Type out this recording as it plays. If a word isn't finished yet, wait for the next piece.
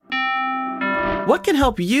What can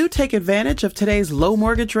help you take advantage of today's low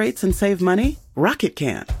mortgage rates and save money? Rocket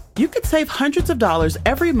can. You could save hundreds of dollars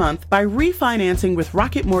every month by refinancing with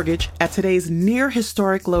Rocket Mortgage at today's near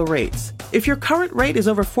historic low rates. If your current rate is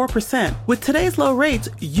over 4%, with today's low rates,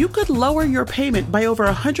 you could lower your payment by over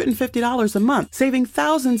 $150 a month, saving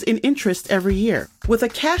thousands in interest every year. With a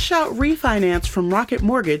cash-out refinance from Rocket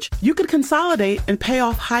Mortgage, you could consolidate and pay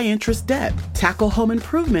off high-interest debt, tackle home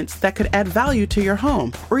improvements that could add value to your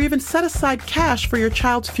home, or even set aside cash for your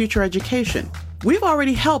child's future education. We've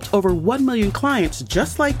already helped over 1 million clients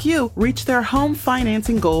just like you reach their home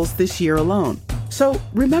financing goals this year alone. So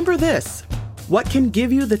remember this. What can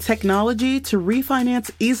give you the technology to refinance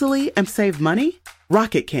easily and save money?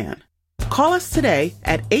 Rocket can. Call us today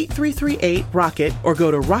at 8338-ROCKET or go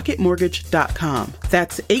to rocketmortgage.com.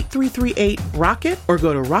 That's 8338-ROCKET or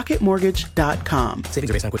go to rocketmortgage.com. Savings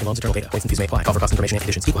are based on quick loans, internal data. Points and fees may apply. Call for cost information and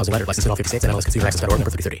conditions. Equal housing lender. Licensed in all 50 states. NMLS Consumer Access.org. Number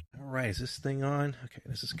 3030. All right. Is this thing on? Okay.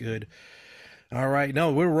 This is good. All right.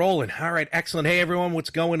 No, we're rolling. All right. Excellent. Hey, everyone. What's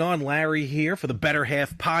going on? Larry here for the Better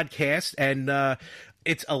Half podcast. And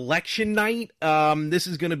it's election night. This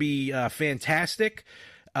is going to be fantastic.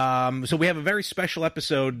 So we have a very special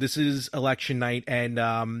episode. This is election night. And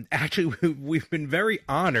actually, we've been very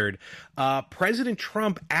honored. President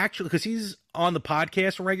Trump actually, because he's on the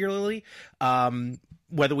podcast regularly,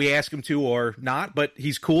 whether we ask him to or not, but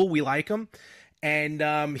he's cool. We like him.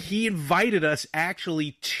 And he invited us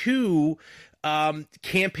actually to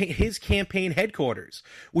his campaign headquarters,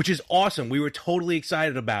 which is awesome. We were totally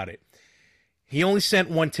excited about it. He only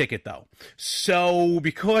sent one ticket though. So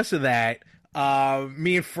because of that,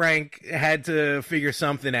 me and Frank had to figure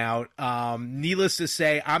something out. Needless to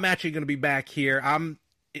say, I'm actually going to be back here. I'm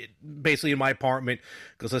basically in my apartment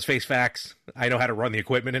because let's face facts, I know how to run the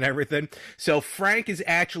equipment and everything. So Frank is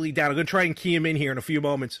actually down. I'm going to try and key him in here in a few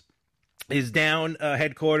moments. Is down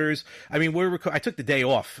headquarters. I mean, I took the day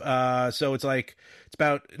off, so it's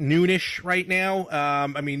about noonish right now.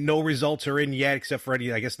 I mean, no results are in yet, except for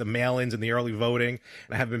any, I guess, the mail-ins and the early voting.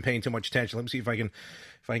 And I haven't been paying too much attention. Let me see if I can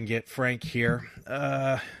get Frank here.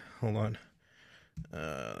 Hold on.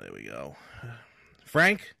 There we go.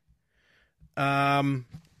 Frank. Yeah.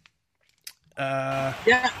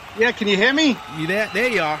 Can you hear me? You there? There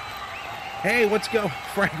you are. Hey,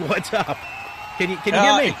 Frank? What's up? Can you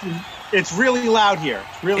hear me? It's really loud here.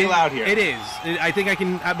 It's really loud here. It is. I think I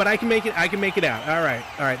can, but I can make it. I can make it out. All right.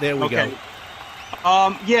 There we go.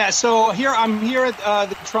 Yeah. So I'm here at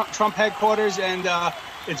the Trump headquarters, and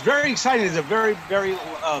it's very exciting. There's a very, very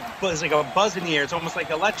buzz, like a buzz in the air. It's almost like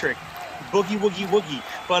electric, boogie woogie woogie.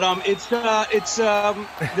 But it's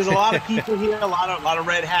there's a lot of people here, a lot of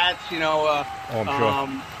red hats. You know. I'm sure.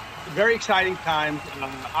 Very exciting times.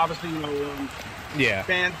 Obviously, you know. Yeah.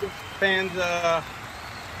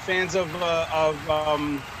 Fans of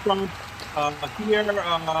Trump here.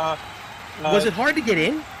 Was it hard to get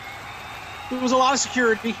in? There was a lot of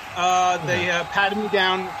security. They patted me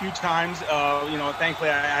down a few times. You know, thankfully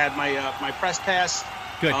I had my press pass.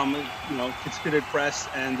 Good. You know, considered press,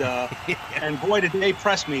 and and boy, did they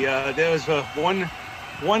press me. There was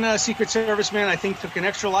one Secret Service man I think took an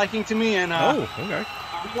extra liking to me, and okay.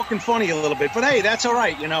 I'm looking funny a little bit, but hey, that's all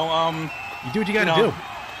right. You know, you do what you got to do.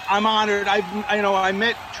 I'm honored. I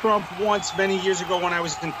met Trump once many years ago when I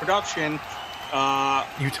was in production.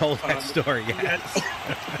 You told that story, yes.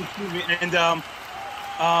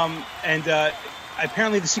 And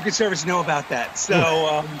apparently the Secret Service know about that.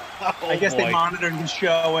 So I guess they monitored the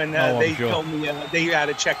show, and they told me they had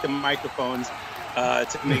to check the microphones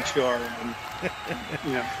to make sure.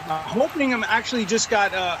 You know, hoping I'm actually I just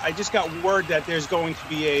got word that there's going to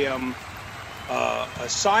be a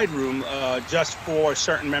side room just for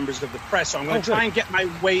certain members of the press. So I'm going to try and get my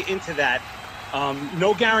way into that.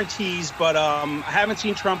 No guarantees, but I haven't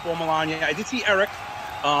seen Trump or Melania. I did see Eric.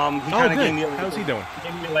 He kind of gave me how's he doing?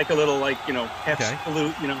 Gave me like a little, like, you know, half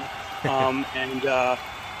salute, you know. And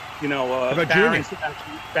you know,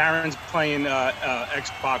 Barron's playing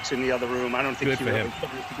Xbox in the other room. I don't think he really cares,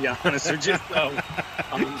 to be honest. Or just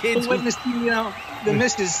kids witness, you know, the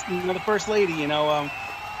missus, you know, the first lady, you know.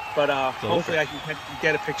 But hopefully I can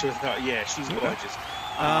get a picture with her. Yeah, she's gorgeous.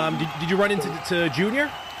 Did you run into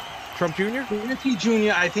Junior? Trump Jr.? I didn't see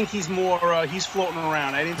Junior. I think he's more, he's floating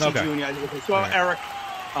around. I didn't see Junior. I saw Eric.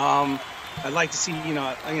 I'd like to see,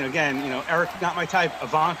 again, Eric, not my type.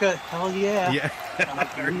 Ivanka, hell yeah. Yeah.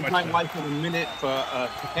 Very much my wife in a minute for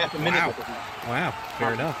half a minute. Wow.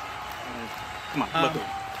 Fair enough. Come on,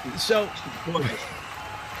 look at her.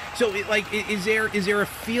 So, is there a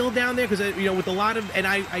feel down there? Because with a lot of, and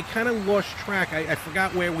I kind of lost track. I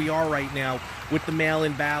forgot where we are right now with the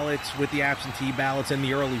mail-in ballots, with the absentee ballots, and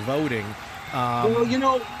the early voting. Well, you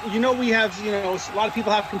know, we have, a lot of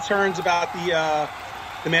people have concerns about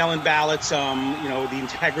the mail-in ballots, the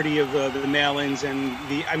integrity of the mail-ins and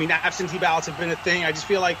absentee ballots have been a thing. I just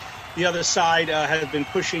feel like the other side has been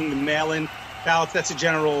pushing the mail-in ballots. That's a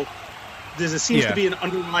general. There seems to be an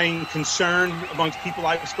underlying concern amongst people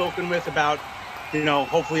I've spoken with about,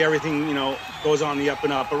 hopefully everything, goes on the up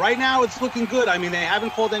and up. But right now it's looking good. I mean, they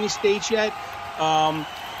haven't called any states yet,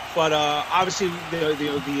 but obviously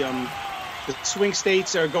the swing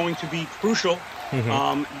states are going to be crucial.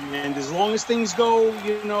 Mm-hmm. And as long as things go,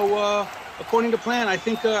 according to plan, I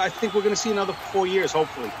think we're going to see another 4 years.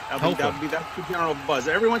 Hopefully, that's the general buzz.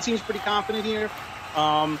 Everyone seems pretty confident here.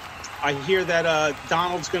 I hear that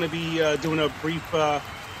Donald's going to be doing a brief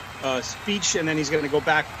speech, and then he's going to go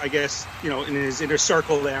back, I guess, in his inner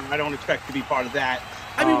circle there. I don't expect to be part of that.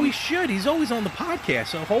 I mean, we should. He's always on the podcast,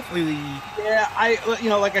 so hopefully.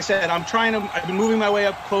 Yeah, like I said, I've been moving my way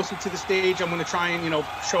up closer to the stage. I'm going to try and,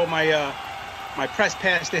 show my press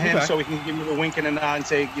pass to him so he can give me the wink and a nod and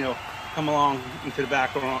say, come along into the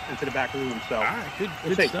back room. So, all right,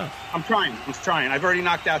 good stuff. I'm trying. I've already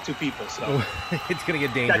knocked out 2 people, so it's gonna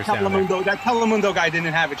get dangerous. That Telemundo guy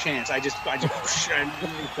didn't have a chance. I just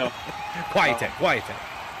so. Quiet.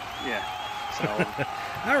 Yeah. So.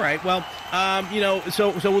 All right. Well,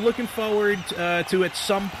 so we're looking forward to at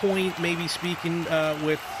some point maybe speaking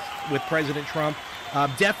with President Trump.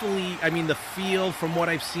 Definitely, I mean, the feel from what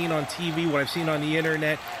I've seen on TV, what I've seen on the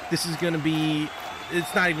internet, this is going to be.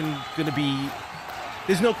 It's not even going to be.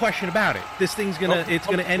 There's no question about it. This thing's gonna. It's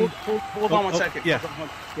gonna end. Hold on one second. Yeah.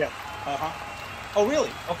 Yeah. Oh, really?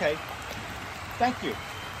 Okay. Thank you.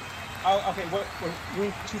 Okay. What?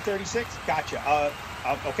 Room 236. Gotcha.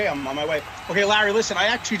 Okay, I'm on my way. Okay, Larry, listen. I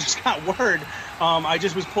actually just got word. I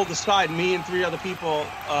just was pulled aside. Me and 3 other people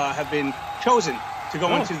have been chosen to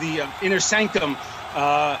go into the inner sanctum.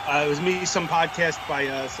 It was me, some podcast by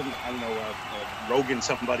Rogan,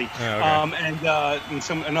 somebody, and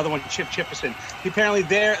another one, Chip Chipperson. Apparently,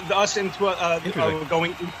 us are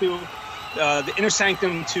going into the inner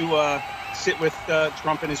sanctum to sit with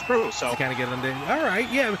Trump and his crew. So kind of get them there. All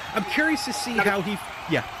right, yeah. I'm curious to see how he.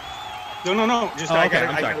 Yeah. No. Just I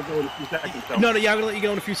gotta go in a few seconds. So. No, I'm gonna let you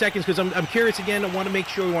go in a few seconds because I'm curious again. I want to make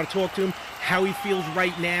sure we want to talk to him how he feels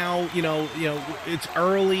right now. It's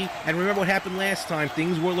early, and remember what happened last time.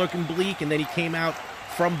 Things were looking bleak, and then he came out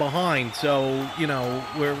from behind. So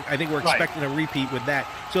I think we're expecting a repeat with that.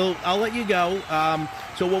 So I'll let you go.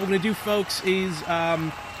 So what we're gonna do, folks, is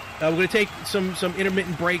we're gonna take some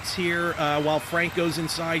intermittent breaks here while Frank goes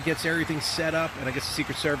inside, gets everything set up, and I guess the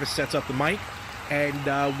Secret Service sets up the mic.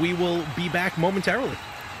 And we will be back momentarily.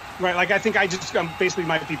 Right, I think I just basically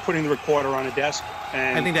might be putting the recorder on a desk.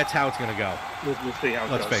 And I think that's how it's going to go. We'll see how it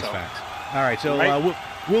goes. Let's face facts. All right, so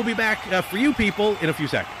we'll be back for you people in a few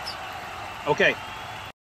seconds. Okay.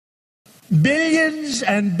 Billions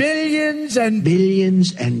and billions and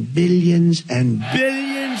billions and billions and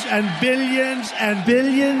billions and billions and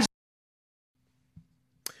billions.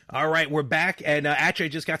 All right, we're back, and actually I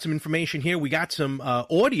just got some information here. We got some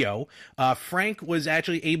audio. Frank was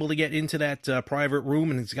actually able to get into that private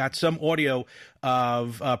room, and he's got some audio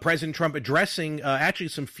of President Trump addressing actually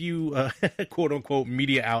some few quote-unquote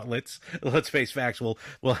media outlets. Let's face facts,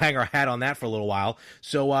 we'll hang our hat on that for a little while.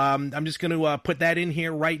 So I'm just going to put that in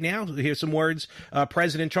here right now. Here's some words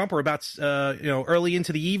President Trump are about early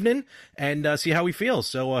into the evening, and see how he feels.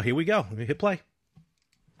 So here we go. Let me hit play.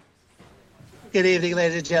 Good evening,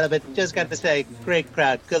 ladies and gentlemen. Just got to say, great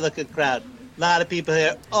crowd, good-looking crowd. A lot of people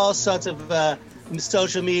here, all sorts of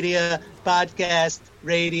social media, podcast,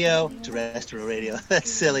 radio, terrestrial radio. That's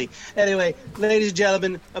silly. Anyway, ladies and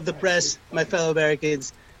gentlemen of the press, my fellow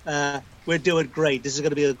Americans, we're doing great. This is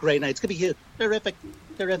going to be a great night. It's going to be a terrific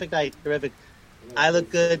night. Terrific. I look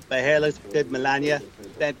good. My hair looks good. Melania,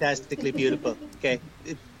 fantastically beautiful. Okay?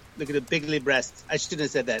 Look at the bigly breasts. I shouldn't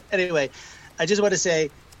have said that. Anyway, I just want to say,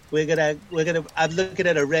 I'm looking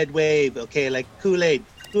at a red wave, okay, like Kool-Aid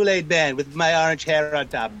man with my orange hair on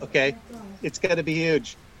top, okay? It's going to be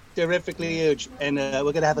huge, terrifically huge, and we're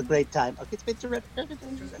going to have a great time. Okay, it's been terrific. It's going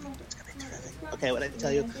to be terrific. Okay, what I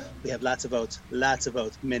tell you, we have lots of votes,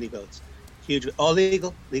 many votes. Huge, all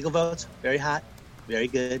legal votes, very hot, very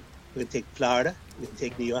good. We're going to take Florida, we're going to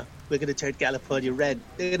take New York, we're going to turn California red.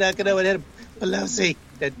 They're not going to know what hit her. Pelosi,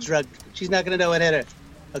 that drug, she's not going to know what hit her.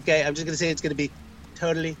 Okay, I'm just going to say it's going to be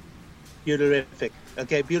totally beautiful.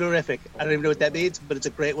 Okay, beautiful. I don't even know what that means, but it's a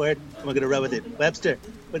great word, and we're going to run with it. Webster,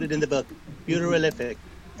 put it in the book. Beautiful.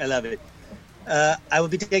 I love it. I will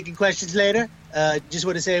be taking questions later. Just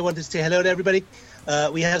want to say, I wanted to say hello to everybody.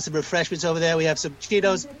 We have some refreshments over there. We have some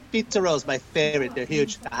Cheetos, pizza rolls, my favorite. They're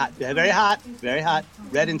huge. Hot. They're very hot,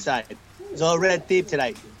 red inside. It's all red themed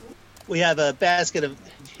tonight. We have a basket of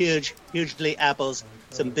hugely apples,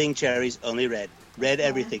 some Bing cherries, only red. Red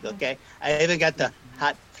everything, okay? I even got the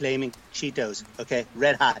hot flaming Cheetos, okay?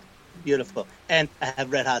 Red hot. Beautiful. And I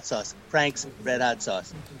have red hot sauce. Frank's red hot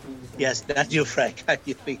sauce. Yes, that's you, Frank.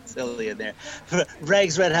 You're being silly in there. For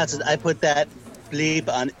Frank's red hot sauce, I put that bleep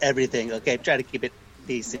on everything, okay? Try to keep it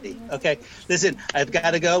PC, okay? Listen, I've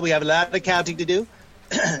got to go. We have a lot of counting to do.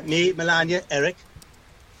 Me, Melania, Eric,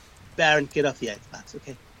 Baron, get off the Xbox,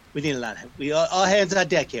 okay? We need a lot. We all hands on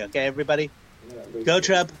deck here, okay, everybody? Go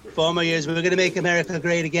Trump. 4 more years. We're going to make America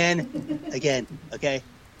great again. Again, okay?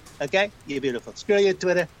 Okay? You're beautiful. Screw you,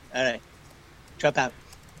 Twitter. All right. Trump out.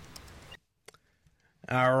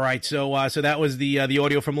 All right, so that was the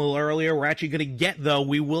audio from a little earlier. We're actually going to get, though,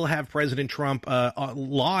 we will have President Trump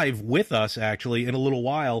live with us, actually, in a little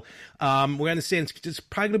while. We're going to say it's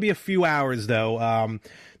probably going to be a few hours, though,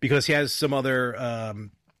 because he has some other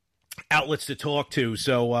outlets to talk to.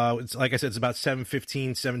 So, it's like I said, it's about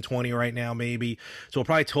 7:15, 7:20 right now, maybe. So we'll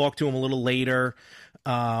probably talk to him a little later.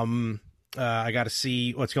 I got to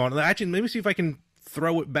see what's going on. Actually, maybe see if I can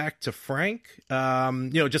throw it back to Frank,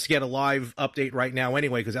 just to get a live update right now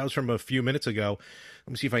anyway, because that was from a few minutes ago.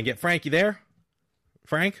 Let me see if I can get Frank. You there?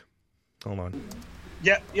 Frank? Hold on.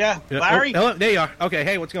 Yeah. Larry? Oh, there you are. Okay,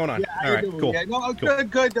 hey, what's going on? Yeah, all right, cool. Yeah, no, cool.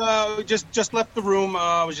 Good. Just left the room.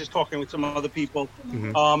 I was just talking with some other people.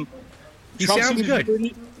 Mm-hmm. He Trump sounds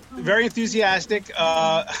good. Very enthusiastic.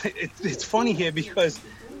 It's funny here because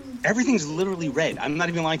everything's literally red. I'm not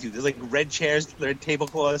even lying to you. There's like red chairs, red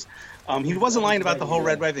tablecloths. He wasn't lying about the whole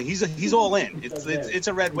red wave thing. He's all in. It's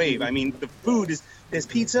a red wave. I mean, the food is there's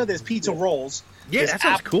pizza rolls. Yeah, that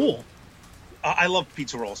sounds cool. I love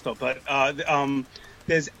pizza rolls though, but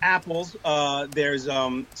there's apples, there's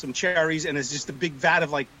some cherries, and there's just a big vat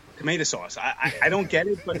of like tomato sauce. I don't get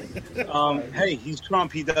it, but hey, he's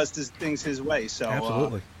Trump. He does things his way. So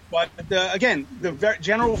absolutely. But again, the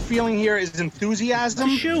general feeling here is enthusiasm.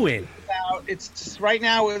 It's a shoo-in. It's right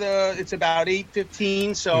now. It's about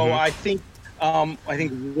 8:15. So I think 1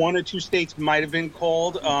 or 2 states might have been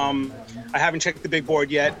called. I haven't checked the big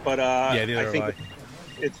board yet, but I think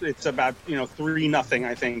it's about 3-0.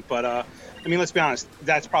 I think, but I mean, let's be honest.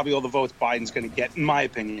 That's probably all the votes Biden's going to get, in my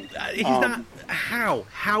opinion. He's not.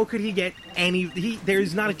 How could he get any?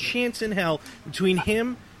 There's not a chance in hell between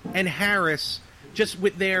him and Harris. Just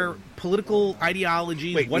with their political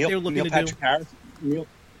ideologies, they're looking to do. Harris? Neil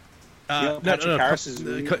Patrick Harris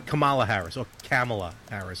is Kamala Harris or Kamala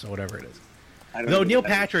Harris or whatever it is. Though Neil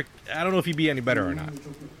Patrick, I don't know if he'd be any better or not.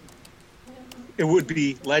 It would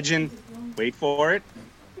be legend. Wait for it.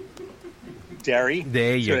 Derry.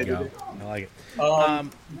 There you go. I like it.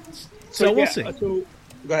 So we'll see.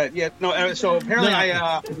 Go ahead. Yeah. No. So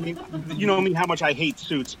apparently, you know me how much I hate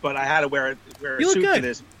suits, but I had to wear a suit for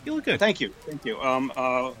this. You look good. Thank you.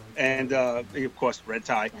 And of course, red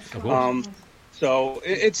tie. Of course. So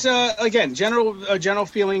it's again, general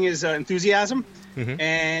feeling is enthusiasm,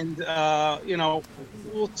 and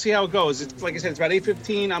we'll see how it goes. It's like I said, it's about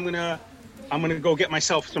 8:15. I'm gonna go get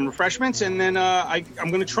myself some refreshments, and then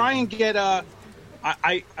I'm gonna try and get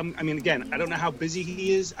I mean, again, I don't know how busy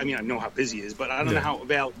he is. I mean, I know how busy he is, but I don't know how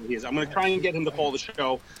available he is. I'm going to try and get him to call the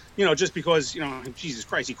show, just because, Jesus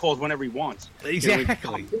Christ, he calls whenever he wants.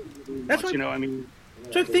 Exactly. That's what, I mean.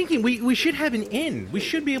 So I'm thinking we should have an in. We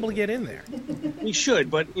should be able to get in there. We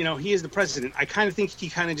should, but, he is the president. I kind of think he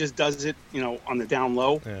kind of just does it, on the down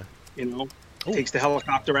low, takes the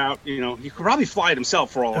helicopter out. He could probably fly it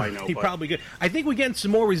himself for all I know. He probably could. I think we're getting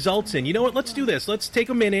some more results in. You know what? Let's do this. Let's take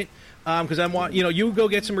a minute. Because you go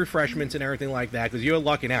get some refreshments and everything like that. Because you're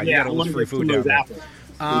lucking out. You got all this free food down there.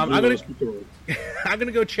 I'm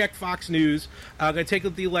gonna go check Fox News. I'm gonna take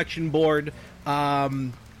up the election board,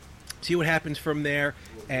 see what happens from there,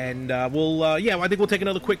 and I think we'll take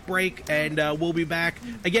another quick break, and we'll be back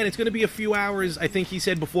again. It's gonna be a few hours, I think he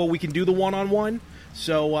said, before we can do the one-on-one.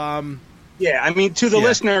 So. Yeah, I mean, to the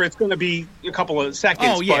listener, it's going to be a couple of seconds.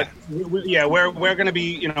 Oh, yeah. But we're going to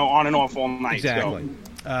be on and off all night. Exactly.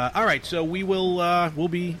 So. All right, so we will we'll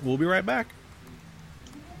be right back.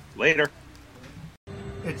 Later.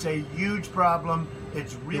 It's a huge problem.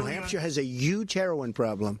 It's really New Hampshire has a huge heroin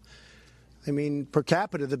problem. I mean, per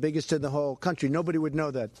capita, the biggest in the whole country. Nobody would know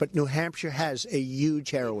that, but New Hampshire has a huge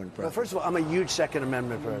heroin problem. Well, first of all, I'm a huge Second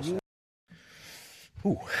Amendment person.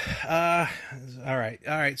 Ooh. All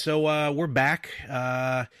right. So we're back.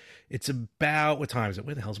 It's about, what time is it?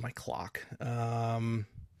 Where the hell's my clock?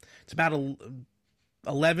 It's about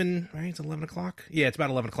 11, right? It's 11 o'clock. Yeah, it's about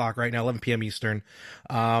 11 o'clock right now, 11 p.m. Eastern.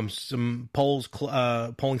 Some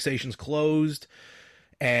polling stations closed,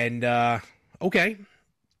 and okay,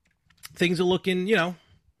 things are looking,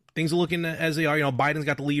 things are looking as they are. Biden's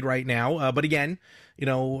got the lead right now, but again,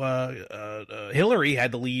 Hillary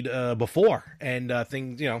had the lead before, and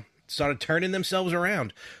things started turning themselves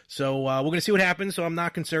around. So we're going to see what happens. So I'm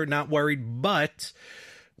not concerned, not worried, but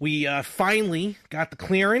we finally got the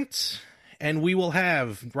clearance, and we will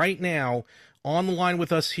have right now on the line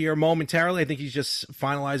with us here momentarily. I think he's just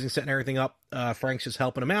finalizing, setting everything up. Frank's just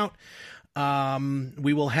helping him out.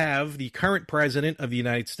 We will have the current president of the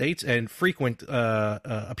United States and frequent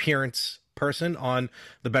appearance person on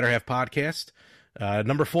the Better Half podcast,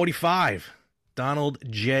 number 45, Donald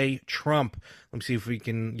J. Trump. Let me see if we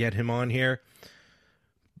can get him on here.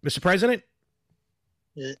 Mr. President?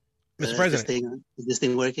 Mr. President. Is this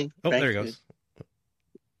thing working? Oh, Frank? There he goes.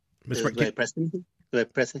 Do I press anything?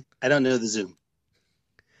 I don't know the Zoom.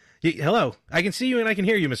 Hello. I can see you and I can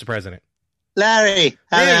hear you, Mr. President. Larry,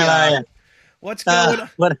 how are you? What's going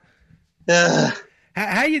on?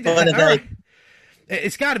 How you doing? Right.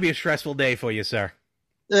 It's got to be a stressful day for you, sir.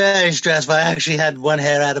 Very stressful. I actually had one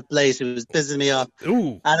hair out of place. It was pissing me off.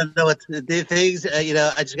 Ooh. I don't know what the things. I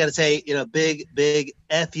just got to say, big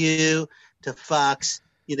F you to Fox.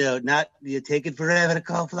 Not you take it forever to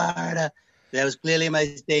call Florida. That was clearly my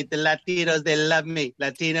state. The Latinos, they love me.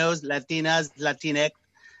 Latinos, Latinas, Latinx,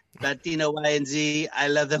 Latino Y and Z. I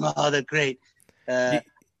love them all. They're great.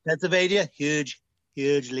 Pennsylvania, huge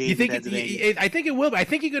lead. You think? I think it will. I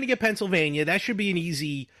think you're going to get Pennsylvania. That should be an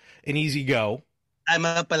easy go. I'm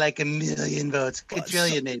up by like 1 million votes,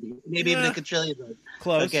 quadrillion maybe even a quadrillion votes.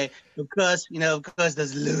 Close. Okay, of course,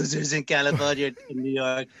 those losers in California, in New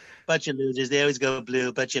York, bunch of losers. They always go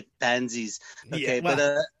blue, bunch of pansies. Okay, yeah,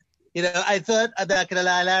 well. But I thought, I'm not gonna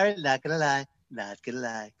lie, Larry, not gonna lie,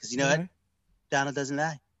 because what? Donald doesn't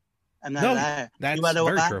lie. I'm not a liar. That's you know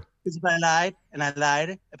very why? true. Because if I lied,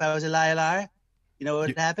 if I was a liar, you know what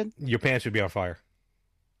would happen? Your pants would be on fire.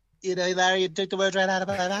 Larry, you took the words right out of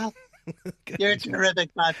my mouth. You're a terrific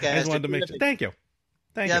podcast. I just wanted to make sure. Thank you.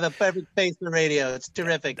 You have a perfect face for radio. It's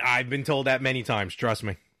terrific. I've been told that many times. Trust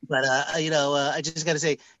me. But I just got to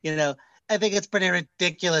say, I think it's pretty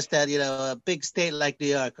ridiculous that a big state like New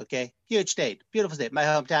York, okay, huge state, beautiful state, my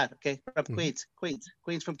hometown, okay, from Queens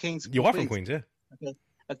from Kings. You are from Queens, yeah.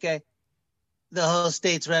 Okay. The whole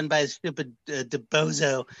state's run by a stupid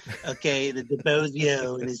DeBozo, okay, the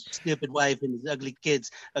DeBozio and his stupid wife and his ugly kids,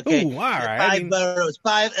 okay. Ooh, all right. 5 boroughs,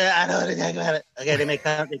 I don't want to talk about it. Okay, they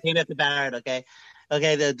came after Barrett, okay.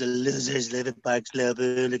 Okay, the losers live in Park Slope.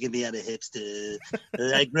 Look at me, I'm a hipster.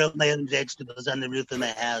 I grow my own vegetables on the roof of my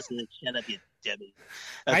house. Shut up, you dummy.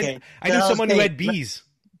 Okay, I knew someone who had bees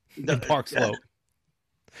in Park Slope.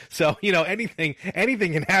 So, anything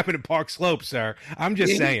can happen in Park Slope, sir. I'm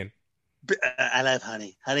just saying. I love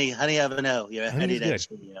honey. Honey, I know. You're a honey nut.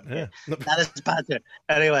 Okay? Not a sponsor.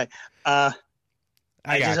 Anyway, I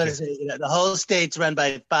just want to say, the whole state's run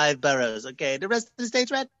by 5 boroughs. Okay, the rest of the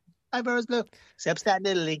state's red. 5 boroughs blue, except Staten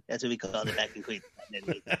Italy. That's what we called it back in Queens.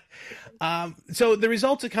 So the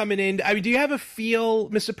results are coming in. I mean, do you have a feel,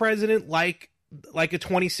 Mr. President, like a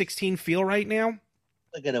 2016 feel right now?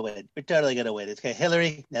 We're gonna win. We're totally gonna win. Okay,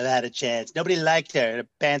 Hillary never had a chance. Nobody liked her in her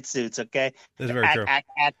pantsuits. Okay, that's very true. Act,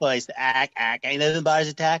 boys, act. You know the Mars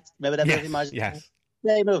Attacks? Remember that movie, Mars Attacks? Yes.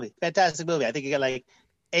 Great movie, fantastic movie. I think you got like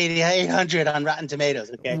 800 on Rotten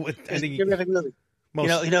Tomatoes. Okay, it's a terrific movie.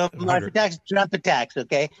 Mars Attacks, Trump Attacks,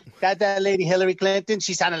 okay? That lady Hillary Clinton,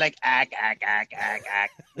 she sounded like act.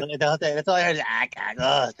 That's all I heard is act.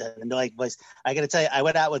 Oh, the annoying voice. I got to tell you, I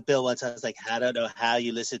went out with Bill once. I was like, I don't know how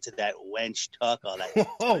you listen to that wench talk all that.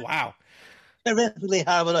 Oh, wow. Terrifically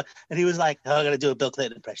horrible. And he was like, I'm going to do a Bill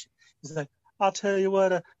Clinton impression. He's like, I'll tell you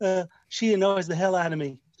what, she annoys the hell out of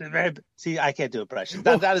me. See, I can't do impressions.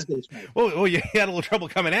 That is good. Well, you had a little trouble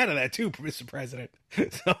coming out of that too, Mr. President.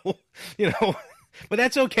 So, but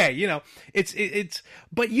that's okay. It's,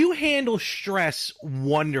 but you handle stress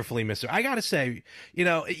wonderfully, Mr. I got to say,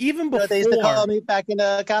 even before. They used to call me back in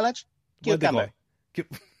college? Cucumber.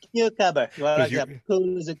 Cucumber.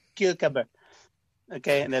 Cool as a cucumber.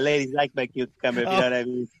 Okay, and the ladies like my cucumber, if you know what I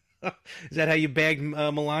mean. Is that how you bagged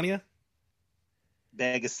Melania?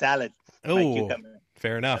 Bag of salad. Oh,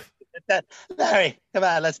 fair enough. Larry, come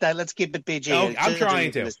on, let's keep it PG. Oh, I'm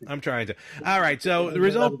trying to. All right, so the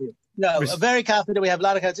result. I'm very confident. We have a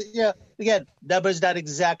lot of confidence. Again, numbers not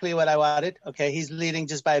exactly what I wanted. Okay, he's leading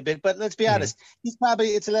just by a bit, but let's be honest.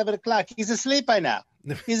 It's 11 o'clock. He's asleep by now.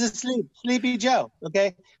 He's asleep. Sleepy Joe.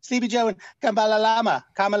 Okay, Sleepy Joe and Kamala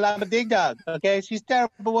Lama Dig Dog. Okay, she's a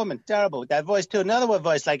terrible woman. Terrible with that voice too. Another one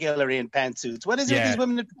voice like Hillary in pantsuits. What is it with these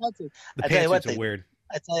women in pantsuits? The pantsuits are weird.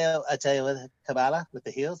 I tell you what, Kamala with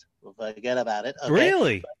the heels. Forget about it. Okay?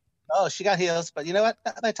 Really? Oh, she got heels, but you know what?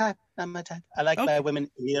 Not my time. I like my women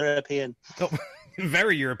European. Oh.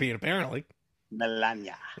 Very European, apparently.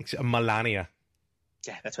 Melania. Melania.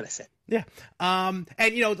 Yeah, that's what I said. Yeah. And,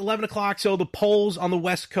 you know, it's 11 o'clock, so the polls on the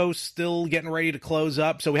West Coast still getting ready to close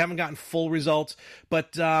up, so we haven't gotten full results.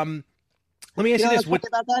 But let me ask you this. What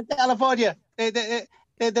about that, California?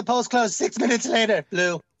 The polls closed 6 minutes later,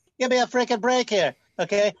 Lou. Give me a freaking break here,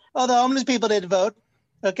 okay? Oh, the homeless people didn't vote,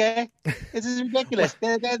 okay? This is ridiculous.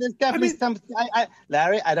 There's definitely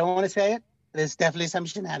Larry, I don't want to say it. There's definitely some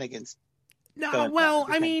shenanigans. No, well,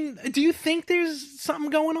 I mean, do you think there's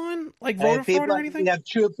something going on, like voter fraud or anything? We have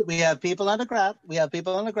troops. We have people on the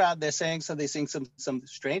ground. They're saying some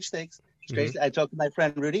strange things. I talked to my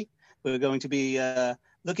friend Rudy. We're going to be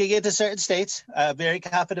looking into certain states. Very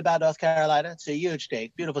confident about North Carolina. It's a huge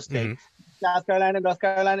state, beautiful state. South Carolina, North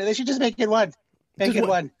Carolina. They should just make it one.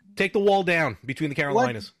 One. Take the wall down between the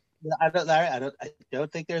Carolinas. Larry, I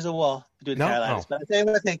don't think there's a wall between the Carolinas. But I tell you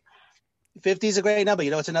what I think. 50 is a great number. You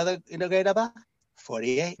know what's another great number?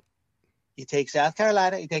 48. You take South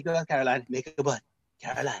Carolina, you take North Carolina, make it one.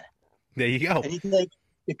 Carolina. There you go. And you take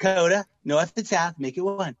Dakota, North and South, make it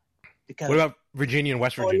one. Dakota. What about Virginia and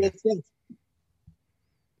West Virginia?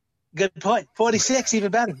 Good point. 46, even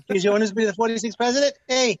better. Because you want to be the 46th president?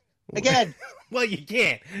 Hey, again. Well, you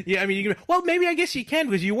can't. Yeah, I mean, you can. Well, maybe I guess you can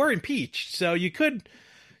because you were impeached, so you could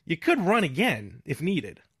run again if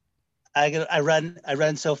needed. I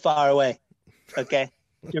run so far away. Okay,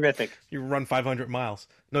 terrific. You run 500 miles.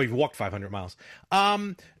 No, you've walked 500 miles.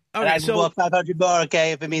 Okay, so walk 500 more.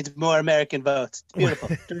 Okay, if it means more American votes. It's beautiful.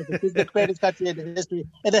 Terrific. This is the greatest country in the history.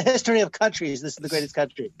 In the history of countries, this is the greatest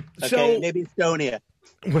country. Okay, so, maybe Estonia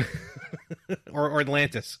or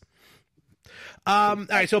Atlantis. All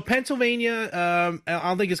right, so Pennsylvania, I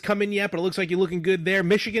don't think it's come in yet, but it looks like you're looking good there.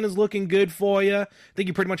 Michigan is looking good for you. I think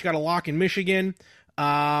you pretty much got a lock in Michigan.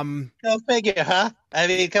 Go figure, huh? I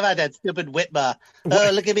mean, come on, that stupid Whitmer.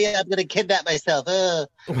 Oh, look at me, I'm going to kidnap myself. Oh,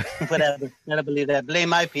 whatever. I don't believe that. Blame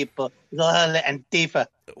my people. It's all Antifa.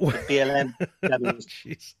 BLM.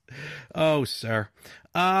 Jeez. Oh, sir.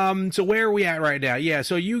 So where are we at right now? Yeah,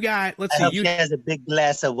 so you got, let's see. She has a big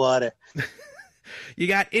glass of water. You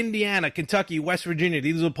got Indiana, Kentucky, West Virginia.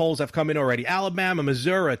 These are the polls that have come in already. Alabama,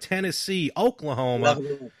 Missouri, Tennessee, Oklahoma,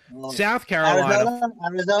 South Carolina.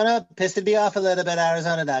 Arizona pissing me off a little bit.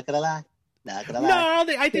 Arizona, not gonna lie. No,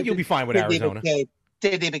 I think you'll be fine with Arizona.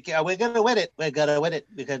 Sidney McCain, we're gonna win it. But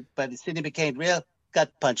Sidney McCain, real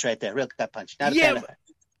gut punch right there. Real gut punch. Not a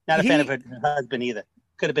fan of her husband either.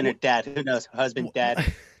 Could have been her dad. Who knows? Her husband, dad.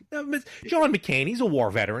 John McCain, he's a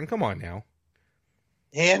war veteran. Come on now.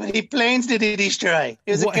 Yeah, how many planes did he destroy?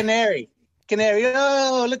 He was a canary.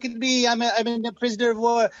 Oh, look at me. I'm a prisoner of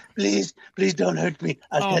war. Please don't hurt me.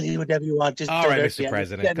 I'll tell you whatever you want. Just all right, Mr.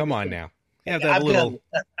 President. Come on now. I'm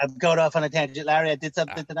going off on a tangent, Larry. I did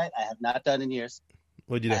something tonight I have not done in years.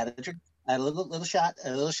 What'd you do? I had a little shot.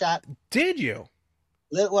 Did you?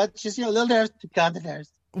 Just a little nerves to calm the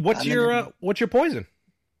nerves. What's your poison?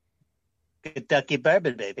 Kentucky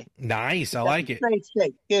bourbon, baby. Nice. I like it. Great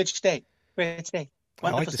state. Huge state. Great state.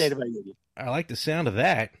 Wonderful state of our union. I like the sound of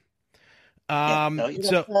that. Go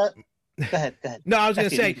ahead. No, I was going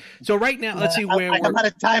to say. So right now, let's see where I'm at a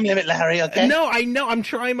time limit, Larry. Okay. No, I know. I'm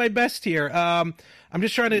trying my best here. I'm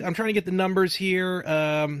trying to get the numbers here.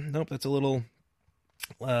 Nope, that's a little.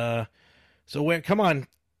 So where? Come on,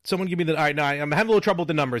 someone give me the. All right, no, I'm having a little trouble with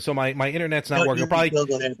the numbers. So my internet's not working.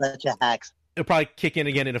 It'll probably kick in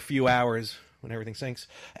again in a few hours when everything sinks.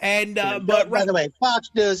 And but by the way, Fox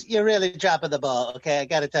News, you're really dropping the ball. Okay, I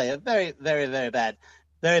got to tell you, very, very, very bad.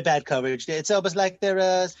 Very bad coverage. It's almost like they're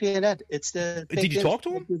CNN. It's the. Did you talk to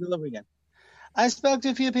them? Again. I spoke to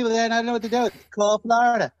a few people there, and I don't know what to do. Call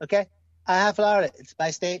Florida, okay? I have Florida. It's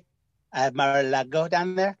my state. I have Mar-a-Lago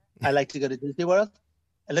down there. I like to go to Disney World.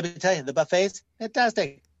 And let me tell you, the buffets,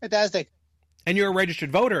 fantastic. And you're a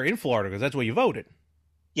registered voter in Florida because that's where you voted.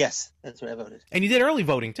 Yes, that's where I voted. And you did early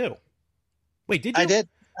voting too. Wait, did you? I did.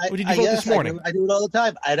 Or did you vote this morning? I do it all the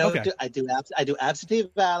time. I do absentee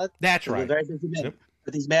ballots. That's right. I'm a very busy man. Yep.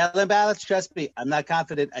 But these mail-in ballots, trust me, I'm not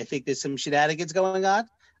confident. I think there's some shenanigans going on.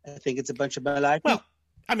 I think it's a bunch of malarkey. Well,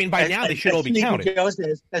 I mean, by now they should all be counted.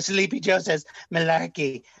 Sleepy Joe says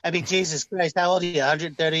malarkey. I mean, Jesus Christ, how old are you?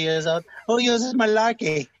 130 years old? Who uses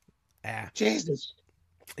malarkey? Jesus.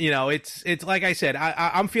 You know, it's like I said,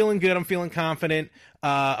 I'm feeling good. I'm feeling confident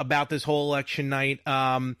about this whole election night.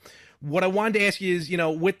 What I wanted to ask you is, you know,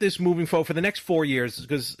 with this moving forward for the next 4 years,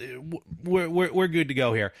 because we're good to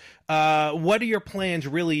go here. What are your plans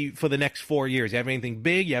really for the next 4 years? You have anything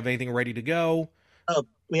big? You have anything ready to go? Oh,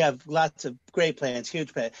 we have lots of great plans,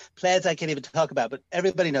 huge plans I can't even talk about, but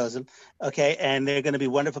everybody knows them. Okay, and they're going to be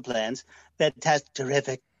wonderful plans. Fantastic,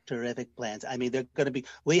 terrific, terrific plans. I mean, they're going to be.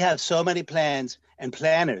 We have so many plans and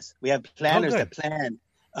planners. We have planners that plan.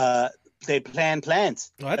 They plan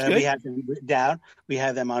plans. Oh, that's good. We have them written down. We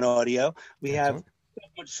have them on audio. We have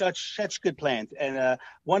such good plans. And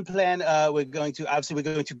one plan, we're going to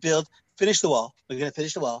finish the wall. We're going to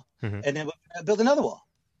finish the wall, and then we're going to build another wall.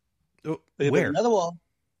 Where? Build another wall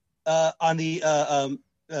on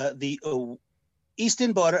the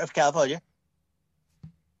eastern border of California.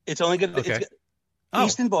 It's only going to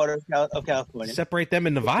eastern border of California. Separate them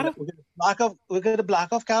in Nevada? We're going to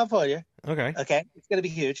block off California. Okay. It's going to be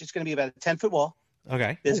huge. It's going to be about a 10-foot wall.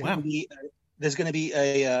 Okay. There's going to be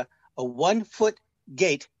a 1-foot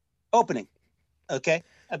gate opening. Okay.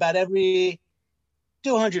 About every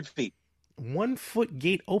 200 feet. 1-foot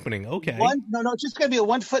gate opening. Okay. It's just going to be a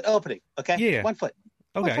 1-foot opening. Okay. Yeah. 1 foot.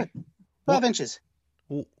 Okay. 1 foot. 12 inches.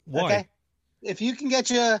 Why? Okay. If you can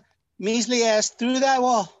get your measly ass through that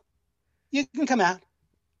wall, you can come out.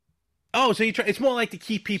 Oh, so it's more like to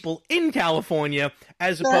keep people in California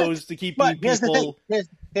as opposed to keeping people.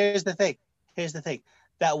 Here's the thing.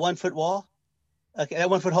 That 1-foot wall, okay, that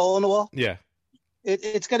 1-foot hole in the wall. Yeah.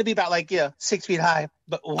 It's going to be about 6 feet high,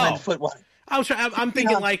 but 1 foot wide. I'm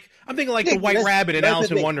thinking like the White Rabbit in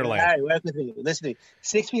Alice in Wonderland. All right, listen to me.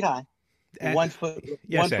 6 feet high, 1 foot,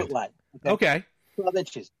 yes, 1 foot wide. Okay. 12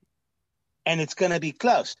 inches, and it's going to be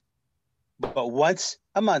closed, but once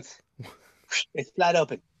a month, it's flat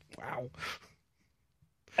open. Wow.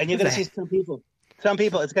 And you're going to see some people,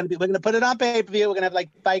 it's going to be, we're going to put it on pay-per-view. We're going to have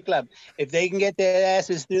Fight Club. If they can get their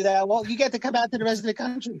asses through that wall, you get to come out to the rest of the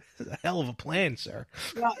country. This is a hell of a plan, sir.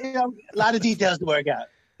 Well, a lot of details to work out.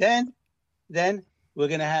 Then we're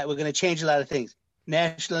going to change a lot of things.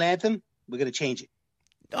 National anthem, we're going to change it.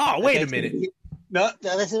 Oh, wait a minute.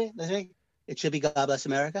 Listen to me. It should be God Bless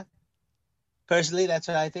America. Personally, that's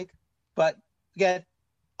what I think. But again,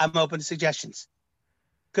 I'm open to suggestions.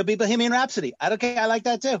 Could be Bohemian Rhapsody. I don't care. I like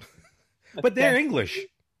that too. But they're English.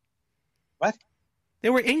 What? They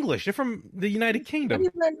were English. They're from the United Kingdom. I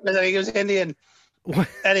think it was Indian. What?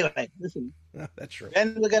 Anyway, listen. That's true.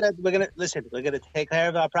 Then we're gonna take care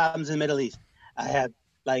of our problems in the Middle East. I have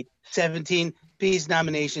 17 peace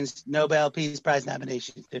nominations, Nobel Peace Prize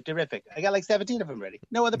nominations. They're terrific. I got 17 of them ready.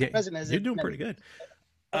 No other president has. You're doing pretty good.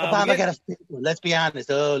 Obama got a one. Let's be honest.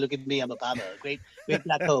 Oh, look at me. I'm Obama. Great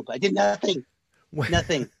black hope. I did nothing.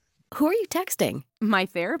 Nothing. Who are you texting? My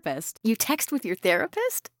therapist. You text with your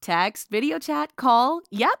therapist? Text, video chat, call.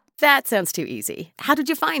 Yep. That sounds too easy. How did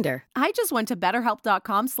you find her? I just went to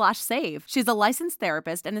BetterHelp.com/save. She's a licensed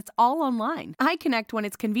therapist and it's all online. I connect when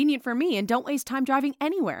it's convenient for me and don't waste time driving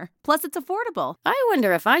anywhere. Plus, it's affordable. I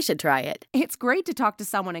wonder if I should try it. It's great to talk to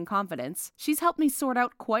someone in confidence. She's helped me sort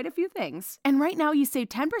out quite a few things. And right now you save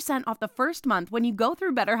 10% off the first month when you go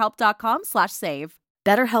through BetterHelp.com/save.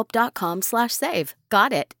 BetterHelp.com/save.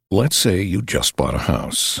 Got it. Let's say you just bought a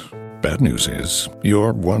house. Bad news is,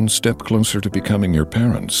 you're one step closer to becoming your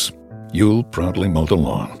parents. You'll proudly mow the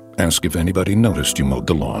lawn. Ask if anybody noticed you mowed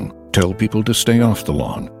the lawn. Tell people to stay off the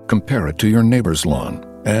lawn. Compare it to your neighbor's lawn.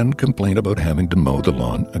 And complain about having to mow the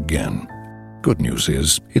lawn again. Good news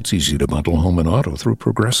is, it's easy to bundle home and auto through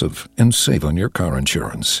Progressive and save on your car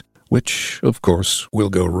insurance, which, of course, will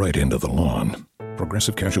go right into the lawn.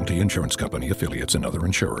 Progressive Casualty Insurance Company, affiliates, and other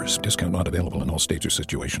insurers. Discount not available in all states or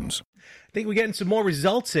situations. I think we're getting some more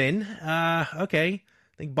results in. Okay.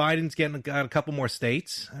 I think Biden's got a couple more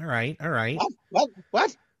states. All right.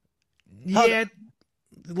 What? Yeah.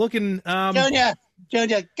 Looking. Junior,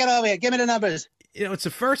 get over here. Give me the numbers. It's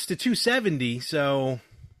the first to 270, so.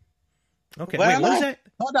 Okay. Where wait, am what I? is that?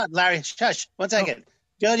 Hold on, Larry. Shush. 1 second.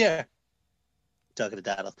 Junior. Talking to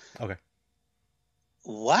Donald. Okay.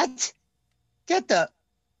 What? Get the.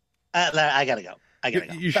 Larry, I gotta go.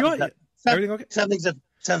 You sure? Everything okay?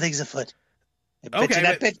 Something's afoot. I bet you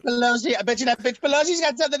that bitch Pelosi's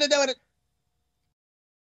got something to do with it.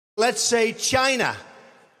 Let's say China.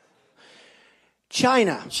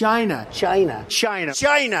 China.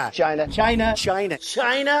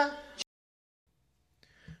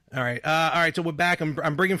 All right. So we're back.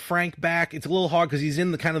 I'm bringing Frank back. It's a little hard because he's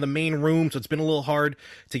in the main room, so it's been a little hard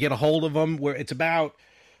to get a hold of him. Where it's about,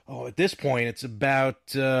 at this point, it's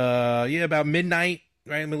about midnight.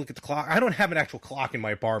 Right, let me look at the clock. I don't have an actual clock in my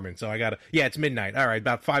apartment, so I gotta. Yeah, it's midnight. All right,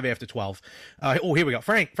 about 5 after 12. Here we go.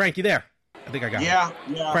 Frank, you there? I think I got him. Yeah.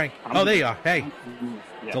 Frank. There you are. Hey,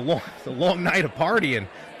 yeah. It's a long night of partying.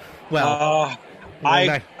 Well,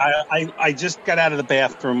 I just got out of the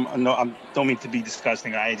bathroom. No, I don't mean to be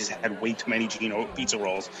disgusting. I just had way too many Gino pizza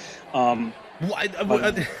rolls. I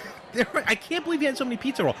can't believe you had so many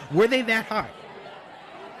pizza rolls. Were they that hot?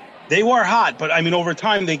 They were hot, but I mean, over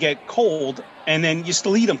time they get cold, and then you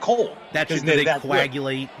still eat them cold. That's they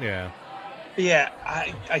coagulate. Good.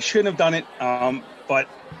 Yeah, I shouldn't have done it, but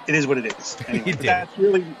it is what it is. Anyway,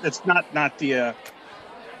 that's not the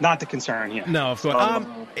concern here. No, of course.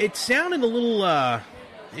 It sounded a little,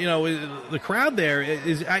 the crowd there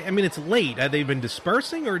is. I mean, it's late. Have they been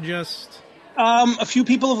dispersing or just? A few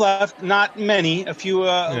people have left, not many. A few,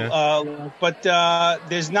 but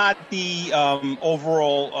there's not the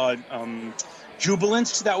overall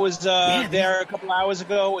jubilance that was there a couple hours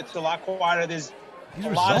ago. It's a lot quieter. There's a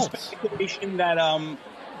lot of speculation that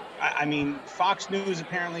I mean, Fox News,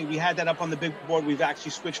 apparently, we had that up on the big board. We've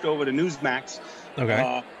actually switched over to Newsmax.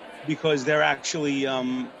 Okay. Because they're actually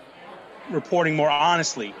reporting more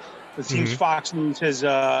honestly. It seems Fox News has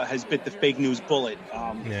bit the fake news bullet.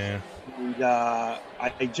 And I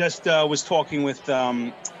just was talking with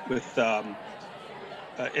I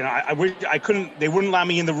couldn't. They wouldn't allow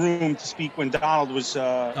me in the room to speak when Donald was.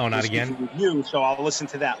 Not again. With you, so I'll listen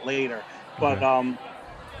to that later. But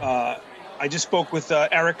I just spoke with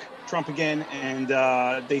Eric Trump again, and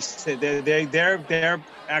they said they're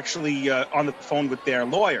actually on the phone with their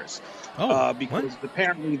lawyers because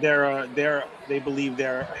apparently they believe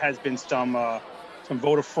there has been some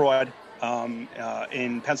voter fraud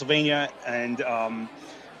in Pennsylvania, and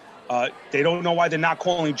they don't know why they're not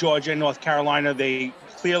calling Georgia and North Carolina. They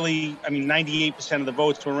clearly, 98% of the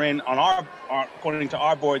votes were in on according to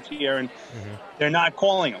our boards here, and they're not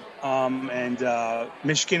calling them. And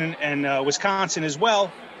Michigan and Wisconsin as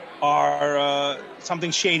well are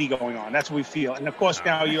something shady going on. That's what we feel. And of course,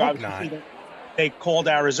 now you obviously see that they called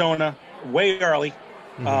Arizona way early,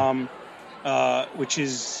 which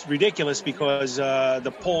is ridiculous because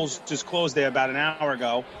the polls just closed there about an hour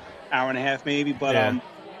ago, hour and a half maybe. But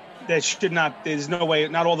that should not. There's no way.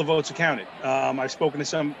 Not all the votes are counted. I've spoken to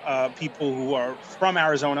some people who are from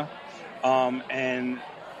Arizona, and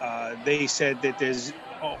they said that there's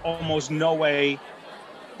almost no way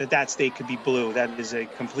that state could be blue. That is a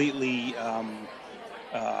completely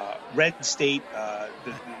red state.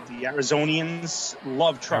 The Arizonians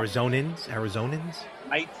love Trump. Arizonans,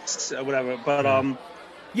 whatever. But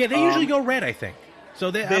they usually go red, I think. So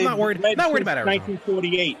I'm not worried. Not worried about Arizona.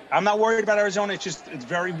 1948. I'm not worried about Arizona. It's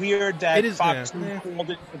very weird that Fox called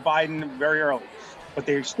it to Biden very early, but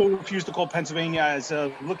they still refuse to call Pennsylvania. As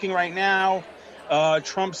looking right now,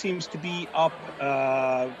 Trump seems to be up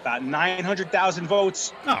about 900,000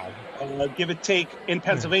 votes, give or take, in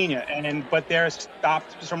Pennsylvania, but they're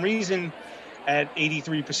stopped for some reason at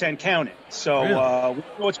 83% counted. So we know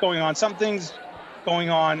what's going on. Something's going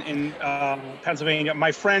on in Pennsylvania.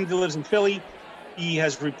 My friend who lives in Philly, he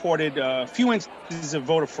has reported a few instances of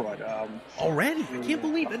voter fraud. Already? I can't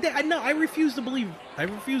believe it. I refuse to believe. I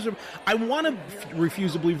want to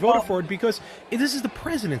refuse to believe voter fraud because this is the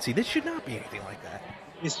presidency. This should not be anything like that.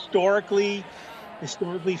 Historically,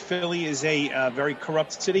 Philly is a very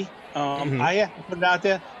corrupt city. I have to put it out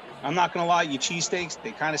there. I'm not going to lie. Your cheesesteaks,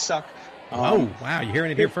 they kind of suck. Wow, you're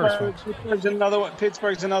hearing it here first, folks.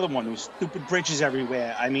 Pittsburgh's another one. There's stupid bridges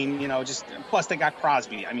everywhere. Plus they got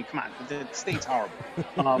Crosby. Come on, the state's horrible.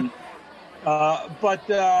 But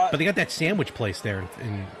they got that sandwich place there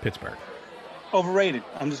in Pittsburgh. Overrated,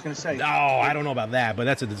 I'm just going to say. No, I don't know about that, but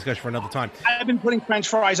that's a discussion for another time. I've been putting French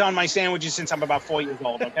fries on my sandwiches since I'm about 4 years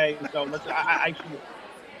old, okay? So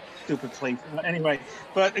stupid place. Anyway,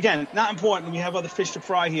 but again, not important. We have other fish to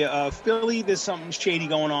fry here. Philly, there's something shady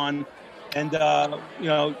going on. And,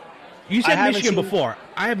 you said Michigan before.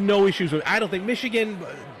 I have no issues with. I don't think Michigan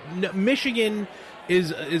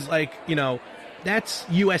is like, that's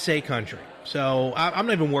USA country. So I'm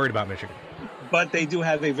not even worried about Michigan. But they do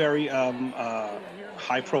have a very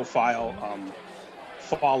high-profile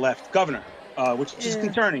far-left governor, which is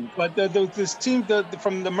concerning. But this team,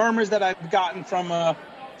 from the murmurs that I've gotten from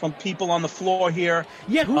people on the floor here.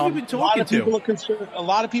 Yeah, who have you been talking to? A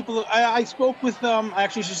lot of people. I spoke with. I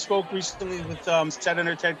actually just spoke recently with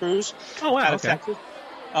Senator Ted Cruz. Oh, wow, out of Texas.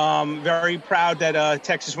 Very proud that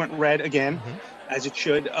Texas went red again, as it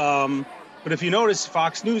should. But if you notice,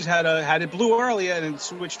 Fox News had it blue earlier and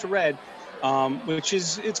switched to red,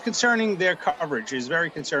 it's concerning. Their coverage is very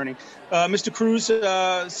concerning. Mr. Cruz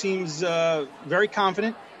seems very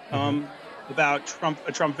confident about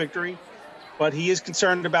a Trump victory. But he is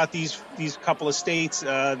concerned about these couple of states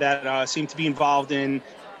that seem to be involved in,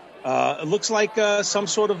 it looks like some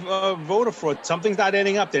sort of voter fraud. Something's not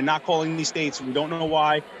ending up. They're not calling these states. We don't know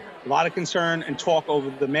why. A lot of concern and talk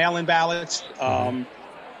over the mail-in ballots.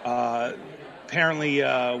 Apparently,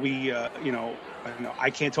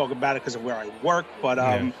 I can't talk about it because of where I work, but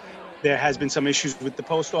there has been some issues with the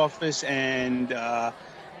post office, and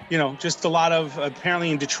just a lot of,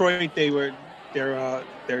 apparently in Detroit, they're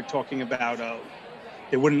talking about,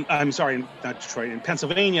 I'm sorry, not Detroit, in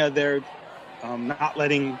Pennsylvania, they're not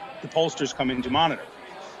letting the pollsters come in to monitor.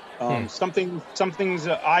 Something's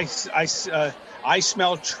I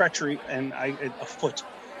smell treachery and afoot.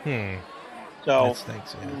 So that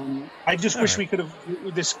stinks, yeah. I just wish we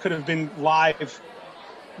this could have been live.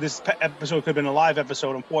 This episode could have been a live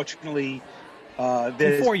episode. Unfortunately,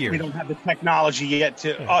 in 4 years we don't have the technology yet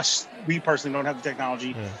to us. We personally don't have the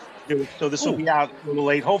technology to do it. So this will be out a little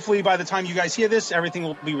late. Hopefully, by the time you guys hear this, everything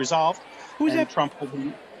will be resolved. Who's that? Trump will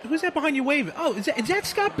be. Who's that behind you waving? Oh, is that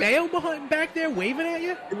Scott Baio back there waving at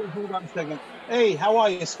you? Hold on a second. Hey, how are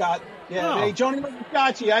you, Scott? Yeah. Hey, Joni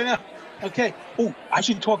Scotchy, I know. Okay. Oh, I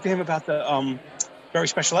should talk to him about the very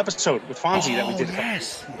special episode with Fonzie that we did.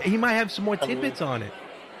 Yes. He might have some more tidbits on it.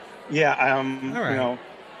 Yeah. All right.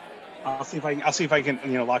 I'll see if I can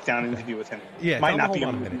lock down an interview with him. Yeah. Might not be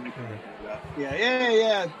on a minute.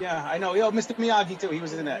 Yeah. I know. Yo, Mr. Miyagi too. He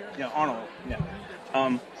was in that. Yeah, Arnold. Yeah.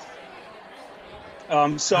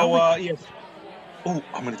 Yes. Oh,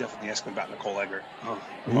 I'm gonna definitely ask him about Nicole Eggert.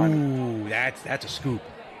 Ooh, that's a scoop.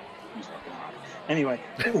 Anyway,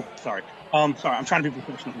 sorry. I'm trying to be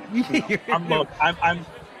professional here.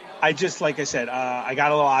 I just, like I said, I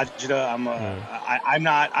got a little agita.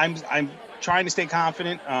 I'm trying to stay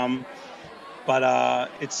confident. But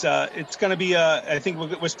it's going to be I think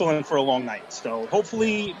we're still in for a long night. So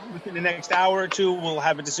hopefully within the next hour or two we'll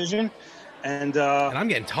have a decision. And I'm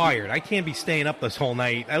getting tired. I can't be staying up this whole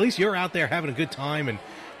night. At least you're out there having a good time and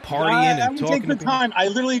partying and talking. Take the time. I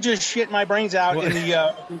literally just shit my brains out in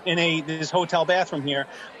the this hotel bathroom here.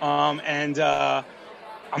 And I'm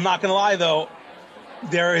not gonna lie though,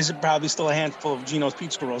 there is probably still a handful of Gino's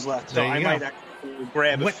pizza rolls left. So I might actually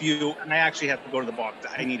grab a few. And I actually have to go to the bar.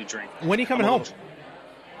 I need a drink. When are you coming home?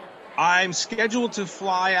 I'm scheduled to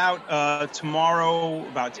fly out tomorrow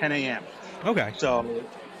about 10 a.m. Okay. So.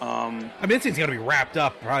 This thing's going to be wrapped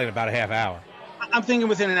up probably in about a half hour. I'm thinking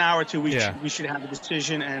within an hour or two we should have a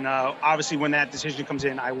decision, and obviously when that decision comes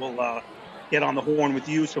in, I will get on the horn with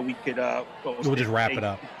you so we could go. We'll just wrap it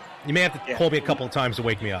up. You may have to call me a couple of times to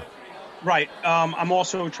wake me up. Right. I'm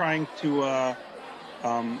also trying to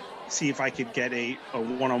see if I could get a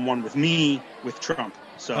one-on-one with me with Trump.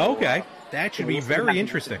 So okay, that should be very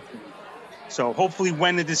interesting. So hopefully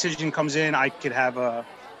when the decision comes in, I could have a.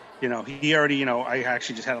 He already, I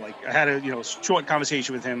actually just had a short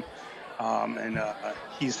conversation with him. And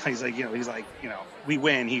he's like, we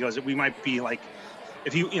win. He goes, we might be like,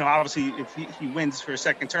 if he, obviously if he wins for a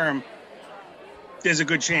second term, there's a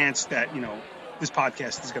good chance that, this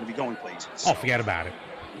podcast is going to be going places. So, forget about it.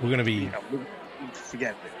 We're going to be,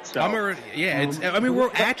 forget it. So, we're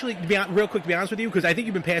actually, to be honest with you, because I think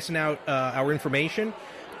you've been passing out our information.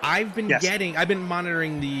 I've been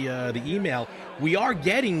monitoring the email. We are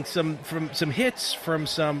getting some hits from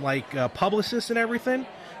some publicists and everything.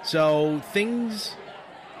 So things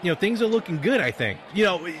are looking good. I think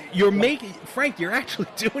Frank. You're actually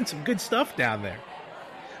doing some good stuff down there.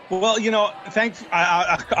 Well,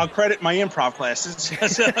 I'll credit my improv classes.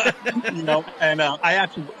 And I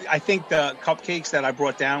think the cupcakes that I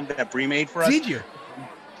brought down that Brie made for us. Did you?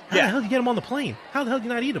 How the hell did you get them on the plane? How the hell did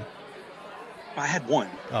you not eat them? I had one.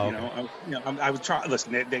 Oh, okay. I was trying.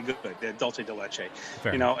 Listen, they're good. They're dulce de leche.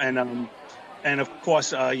 Fair. And of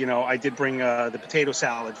course, I did bring the potato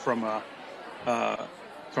salad from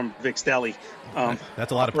Vic's Deli.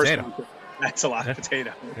 That's a lot of potato. That's a lot of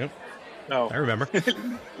potato. Yep. Oh, I remember.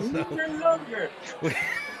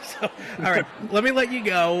 So, all right, let me let you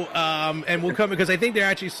go, and we'll come because I think they're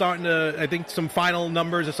actually starting to. I think some final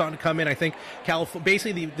numbers are starting to come in. I think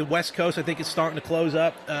basically the West Coast, I think is starting to close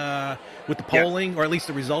up with the polling, or at least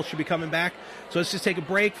the results should be coming back. So let's just take a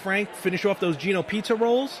break, Frank. Finish off those Gino pizza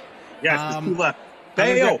rolls. Yes, there's two left.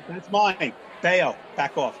 Bayo, that's mine. Bayo,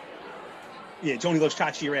 back off. Yeah, Joni loves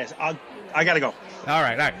chachi your ass. I gotta go. All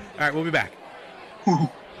right. We'll be back. I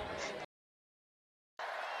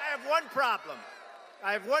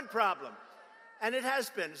have one problem, and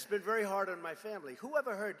it's been very hard on my family. Who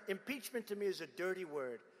ever heard impeachment to me is a dirty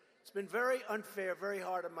word? It's been very unfair, very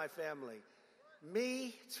hard on my family.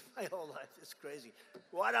 Me, it's my whole life. It's crazy.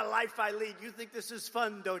 What a life I lead. You think this is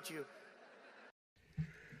fun, don't you?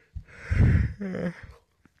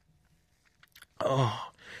 Oh,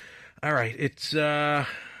 all right. It's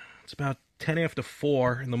about 10 after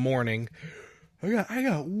 4 in the morning. I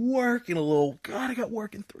got work in I got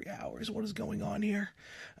work in 3 hours. What is going on here?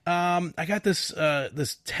 I got this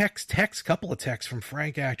couple of texts from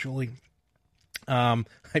Frank, actually. I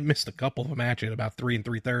missed a couple of them, actually, at about 3 and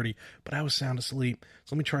 3:30, but I was sound asleep.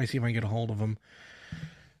 So let me try and see if I can get a hold of him.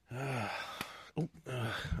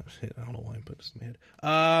 I don't know why I'm putting this in my head.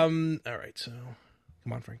 All right, so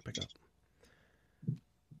come on, Frank, pick up.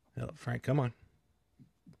 Hello, Frank, come on.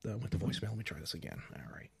 Went to voicemail. Let me try this again.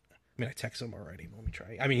 All right. I mean, I text him already. But let me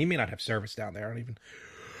try. I mean, he may not have service down there. I don't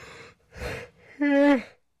even.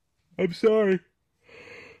 I'm sorry.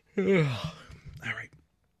 All right.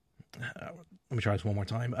 Let me try this one more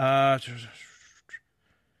time.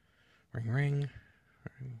 Ring.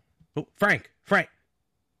 Oh, Frank.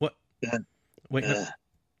 What? Wait.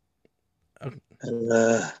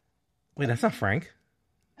 Wait, that's not Frank.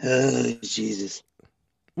 Oh, Jesus.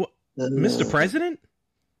 What? Mr. President?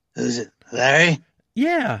 Who's it? Larry?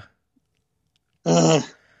 Yeah. How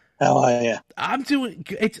are you? I'm doing.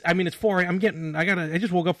 It's 4. I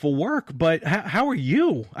just woke up for work. But how are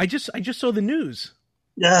you? I just saw the news.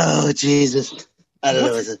 Oh, Jesus! I don't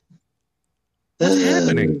know what's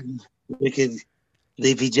happening. Wicked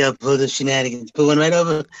Leafy Joe pulled the shenanigans. Put one right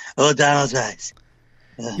over Donald's eyes.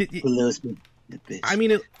 I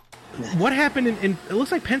mean, what happened in? It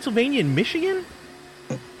looks like Pennsylvania and Michigan.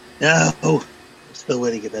 No, I'm still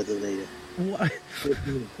waiting about that later. What?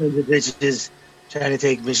 The bitches trying to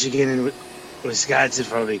take Michigan and Wisconsin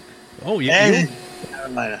from me. Oh, yeah.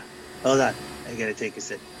 Hold on, I gotta take a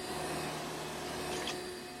sip.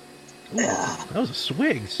 Ooh, that was a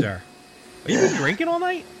swig, sir. Are you been drinking all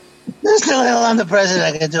night? There's no hell, I'm the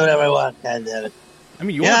president. I can do whatever I want. God damn it. I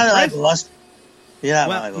mean, you're not my boss. You're not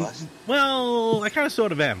my boss. Well, I kind of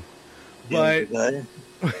sort of am. But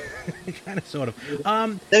kind of sort of. Let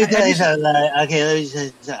me tell you something. Okay, let me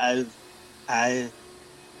say something.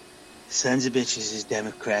 Sons of bitches is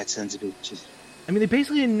Democrats, sons of bitches. I mean, they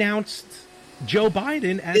basically announced Joe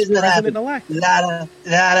Biden as president-elect. Lot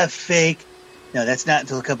of fake. No, that's not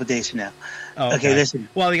until a couple of days from now. Oh, okay, listen.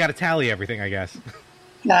 Well, you got to tally everything, I guess.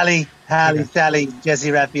 Sally,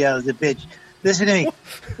 Jesse Raphael is a bitch. Listen to me,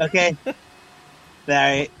 okay?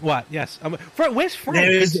 Larry. What? Yes. Where's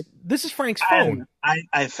Frank? This is Frank's phone.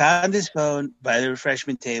 I found this phone by the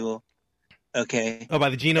refreshment table. Okay. Oh, by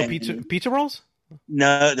the Gino pizza rolls?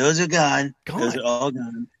 No, those are gone. Those are all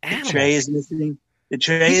gone. The tray is missing. The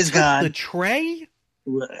tray is gone. The tray?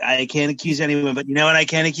 I can't accuse anyone, but you know what I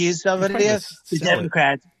can accuse somebody of? The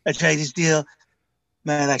Democrats are trying to steal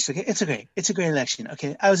my election. Okay, it's a great election.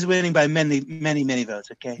 Okay, I was winning by many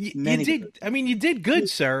votes. Okay, you did. Votes. I mean, you did good,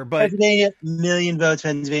 sir. But Pennsylvania, 1 million votes.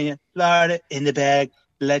 Pennsylvania, Florida, in the bag.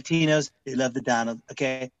 The Latinos, they love the Donald.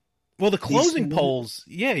 Okay. Well, the closing polls,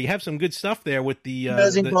 yeah, you have some good stuff there with the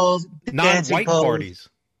polls, non-white parties.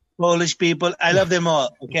 Polish people, I love them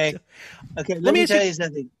all. Okay, Let me tell you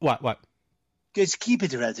something. What? Just keep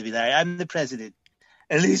it around to me, Larry. I'm the president,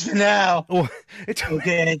 at least for now. Oh, it's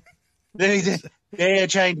okay. They are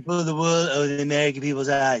trying to pull the wool over the American people's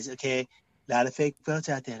eyes. Okay, a lot of fake votes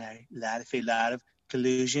out there, Larry. A lot of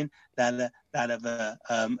collusion. A lot of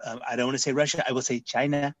I don't want to say Russia. I will say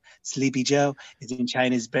China. Sleepy Joe is in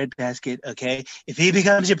China's breadbasket. Okay, if he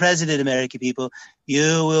becomes your president, American people,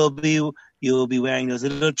 you will be wearing those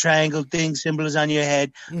little triangle things, symbols on your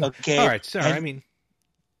head. Okay. All right, sir. And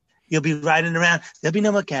you'll be riding around. There'll be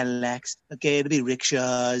no more Cadillacs. Okay, it'll be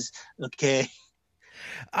rickshaws. Okay.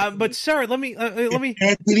 But sir, let me.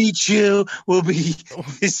 Anthony Chu will be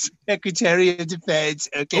the Secretary of Defense.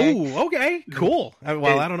 Okay. Oh, okay, cool.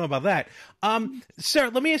 Well, I don't know about that. Sir,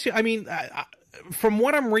 let me ask you. I mean, from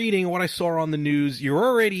what I'm reading, what I saw on the news, you're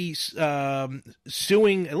already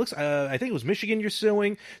suing. It looks. I think it was Michigan. You're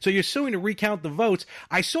suing. So you're suing to recount the votes.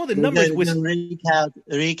 I saw the numbers.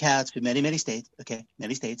 Recounts for many states. Okay,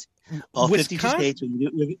 many states. All 52 states.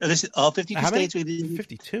 Listen, all 52 states.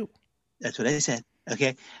 52. That's what I said.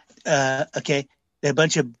 Okay. Okay. They're a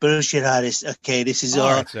bunch of bullshit artists. Okay. This is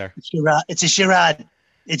all. Right, it's a charade.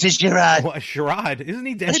 It's a charade. What, a charade? Isn't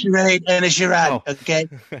he dead? A charade and a charade. Oh. Okay.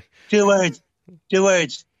 Two words.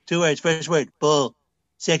 First word, bull.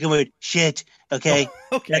 Second word, shit. Okay.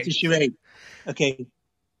 Oh, okay. That's a charade. Okay.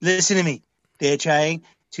 Listen to me. They're trying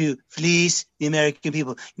to fleece the American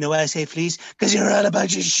people. You know why I say fleece? Because you're all a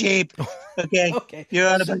bunch of sheep. Okay. Okay. You're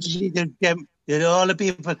all a bunch of sheep. They're all the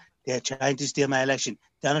people. They're trying to steal my election.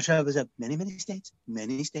 Donald Trump is up many states,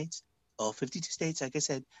 all 52 states, like I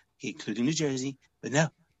said, including New Jersey. But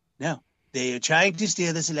no, they are trying to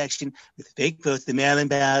steal this election with fake votes, the mail-in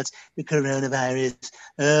ballots, the coronavirus.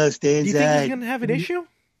 Oh, stay inside. Do you think he's going to have an issue?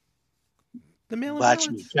 The mail-in ballots?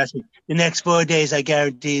 Watch me, trust me. The next 4 days, I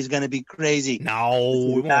guarantee, is going to be crazy. No,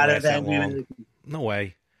 it won't last that long. No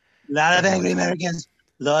way. A lot of angry Americans,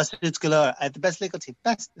 lawsuits galore. I have the best legal team,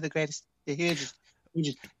 the greatest, the hugest.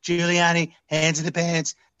 Giuliani, hands in the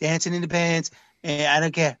pants, dancing in the pants, and I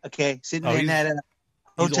don't care. Okay, sitting in that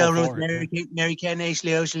hotel room with Mary Kate and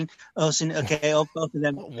Ashley Olsen. Okay, both of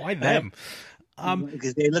them. Why them?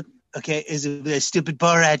 Because they look, okay, is a stupid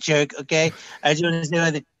Borat jerk, okay? I don't understand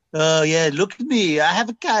anything. Oh, yeah, look at me. I have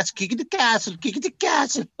a castle. Kick at the castle. Kick at the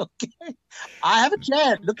castle, okay? I have a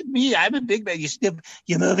chair. Look at me. I'm a big man.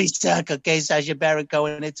 Your movies suck, okay? Sacha Baron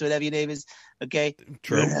Cohen, it's whatever your name is, okay?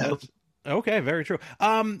 True. Okay, very true.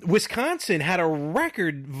 Wisconsin had a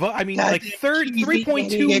record,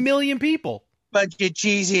 3.2 million people. Bunch of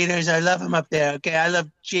cheese eaters. I love them up there, okay? I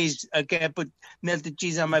love cheese, okay? I put melted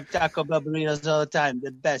cheese on my Taco Bell burritos all the time.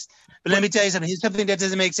 The best. But let me tell you something. Here's something that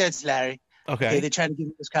doesn't make sense, Larry. Okay. They're trying to give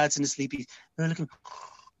Wisconsin a sleepy. You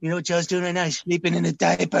know what Joe's doing right now? He's sleeping in a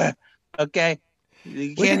diaper. Okay.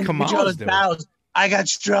 You can't control his bowels. I got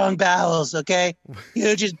strong bowels. Okay.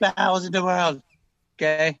 Hugest bowels in the world.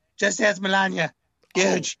 Okay. Just ask Melania.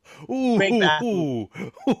 Huge. Great bowels.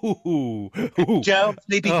 Joe,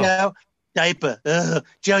 sleepy Joe, diaper.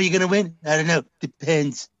 Joe, you gonna win? I don't know.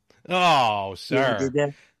 Depends. Oh, sir.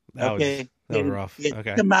 That was rough.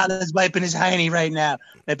 Okay. Kamala's wiping his hiney right now.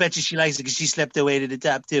 I bet you she likes it because she slept her way to the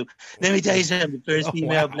top too. Let me tell you something. The first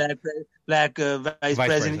female black vice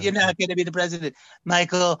president. You're not going to be the president.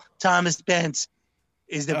 Michael Thomas Pence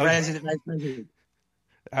is the president, vice president.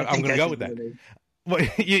 I'm going to go with that. Well,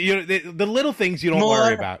 the little things you don't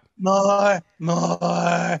worry about. More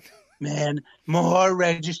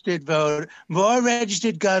registered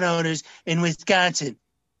gun owners in Wisconsin.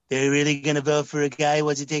 They're really going to vote for a guy who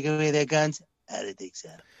wants to take away their guns? I don't think so.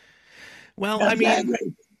 Well, I mean,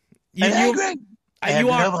 you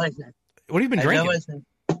are. What have you been drinking?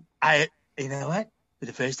 You know what? For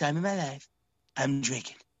the first time in my life, I'm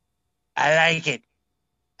drinking. I like it.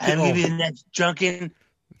 I'm going to be the next drunken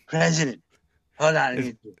president. Hold on. I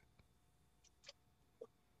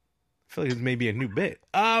feel like it's maybe a new bit.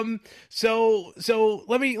 So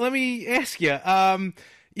let me ask you.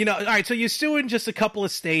 All right, so you're suing just a couple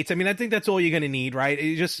of states. I mean, I think that's all you're going to need, right?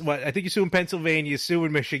 You just I think you're suing Pennsylvania, you're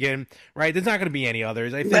suing Michigan, right? There's not going to be any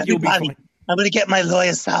others. I think you'll be fine. I'm going to get my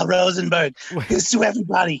lawyer, Sal Rosenberg, to sue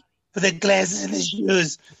everybody for their glasses and their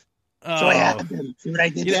shoes. So I have them. See what I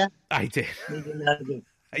did there? I did.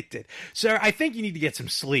 I did. Sir, I think you need to get some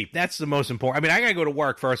sleep. That's the most important. I mean, I got to go to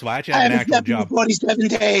work, first of all. I actually have an actual job. For 47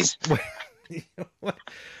 days. All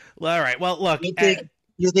right, well, look.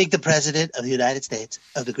 You think the president of the United States,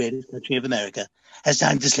 of the greatest country of America, has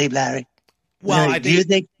time to sleep, Larry? Well, do you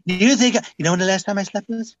think, you know when the last time I slept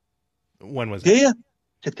was? When was it? Do you?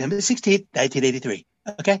 September 16th, 1983.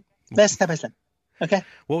 Okay? Last time I slept. Okay?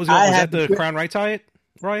 What was it? Was that the Crown Rights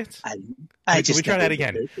riots? I just we try that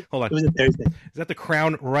again. Hold on. It was a Thursday. Is that the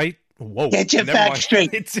Crown Right? Whoa. Get your facts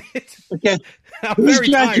straight. It's okay. I'm very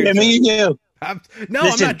tired. Me and you.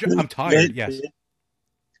 Listen, I'm not. I'm tired, yes.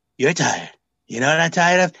 You're tired. You know what I'm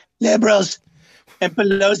tired of? Liberals and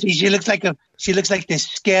Pelosi. She looks like this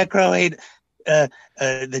scarecrow ate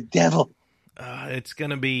the devil. It's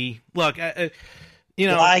gonna be. Look,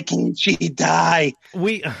 why can't she die?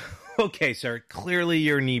 Okay, sir. Clearly,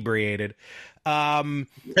 you're inebriated.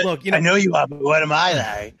 Look, I know you are, but what am I,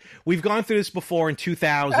 Larry? We've gone through this before in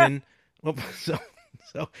 2000. So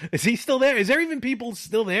is he still there? Is there even people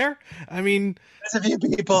still there? I mean, there's a few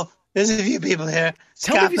people here.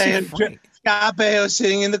 Scott Baio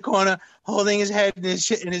sitting in the corner, holding his head in his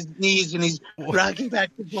knees, and he's rocking back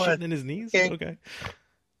and forth. In his knees?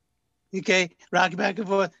 Okay, rocking back and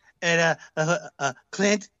forth. And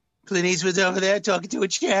Clint Eastwood's over there talking to a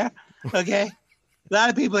chair. Okay, a lot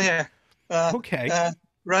of people here.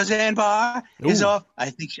 Roseanne Barr is off. I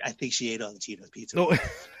think she ate all the Cheetos pizza. Okay.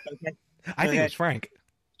 I think it was Frank.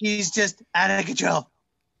 He's just out of control.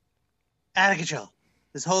 Out of control.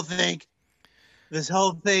 This whole thing is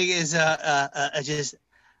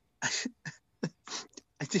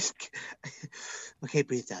okay,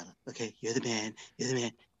 breathe down. Okay, you're the man.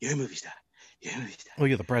 You're a movie star. Oh,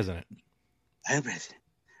 you're the president. I'm president.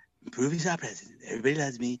 Movie star president. Everybody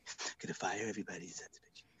loves me. Gonna fire everybody.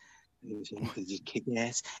 Just kick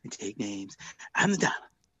ass and take names. I'm the dollar.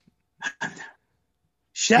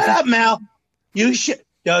 Shut up, Mel.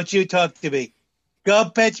 Don't you talk to me. Go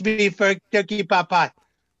pitch me for turkey pot pie.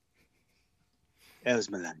 That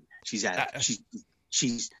was Melania. She's out.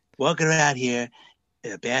 She's walking around here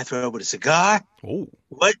in a bathrobe with a cigar. Oh,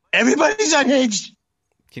 what? Everybody's unhinged.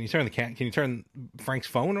 Can you turn Frank's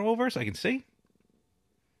phone over so I can see?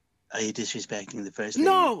 Are you disrespecting the first lady?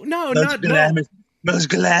 No, most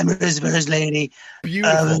glamorous first lady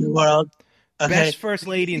Beautiful. Of the world. Okay. Best first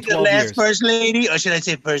lady in 12 years. The last first lady, or should I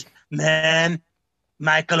say first man,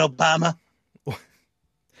 Michael Obama. It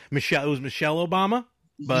was Michelle Obama,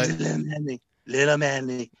 but little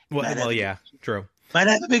manly. Well, yeah, true. Might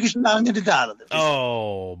have a bigger schlong than the dollar.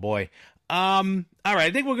 Oh boy. All right.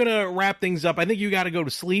 I think we're gonna wrap things up. I think you got to go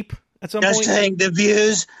to sleep. at some Just point? saying, the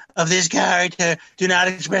views of this character do not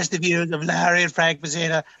express the views of Larry and Frank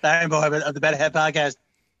Messina, Larry Mormon of the Better Half Podcast.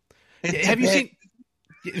 Have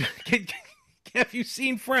you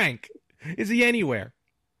seen Frank? Is he anywhere?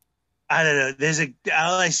 I don't know.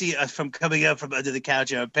 All I see from coming up from under the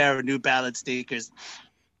couch are a pair of New Balance sneakers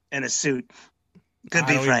and a suit. Could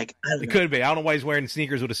be Frank. It could be. I don't know why he's wearing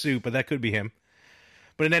sneakers with a suit, but that could be him.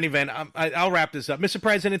 But in any event, I'll wrap this up. Mr.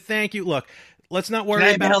 President, thank you. Look, let's not worry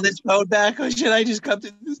about... Can I mail this phone back, or should I just come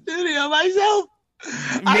to the studio myself?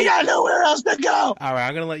 I got nowhere else to go. All right,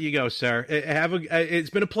 I'm going to let you go, sir. It's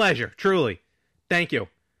been a pleasure, truly. Thank you.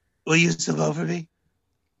 Will you still vote for me?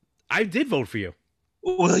 I did vote for you.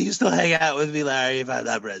 Will you still hang out with me, Larry, if I'm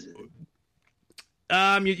not president?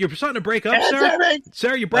 You're starting to break up, sir.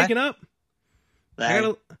 Sir, you're breaking up. Larry,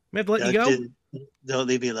 I have to let you go. Don't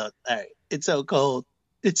leave me alone, Larry. It's so cold.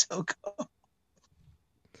 It's so cold.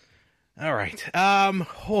 All right. All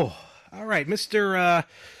right, Mr.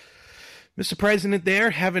 President. There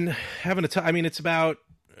having a time. I mean, it's about.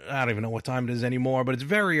 I don't even know what time it is anymore, but it's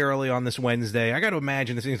very early on this Wednesday. I got to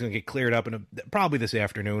imagine this thing's going to get cleared up probably this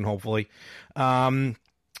afternoon, hopefully.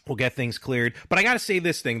 We'll get things cleared. But I got to say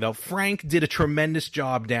this thing, though. Frank did a tremendous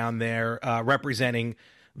job down there representing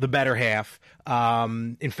the better half.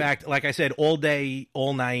 In fact, like I said, all day,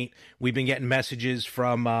 all night, we've been getting messages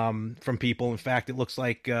from people. In fact, it looks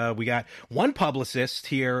like we got one publicist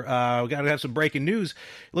here. We got to have some breaking news.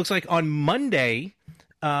 It looks like on Monday...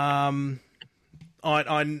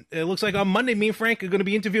 it looks like on Monday, me and Frank are going to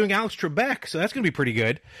be interviewing Alex Trebek, so that's going to be pretty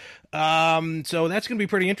good. So that's going to be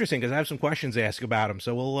pretty interesting because I have some questions to ask about him.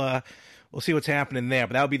 So we'll see what's happening there.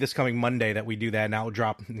 But that'll be this coming Monday that we do that, and that'll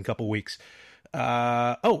drop in a couple weeks. Wait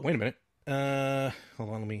a minute. Hold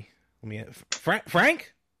on. Let me.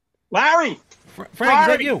 Frank. Larry. Frank, Larry. Is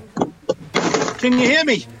that you? Can you hear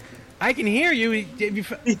me? I can hear you.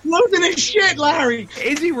 He's losing his shit, Larry.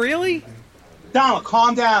 Is he really? Donald,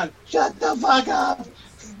 calm down. Shut the fuck up.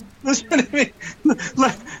 Listen to me.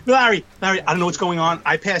 Larry, I don't know what's going on.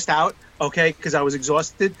 I passed out, okay, because I was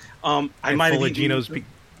exhausted. I might have Gino's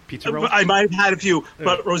pizza rolls? I might have had a few,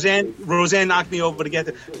 but Roseanne knocked me over to get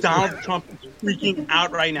there. Donald Trump is freaking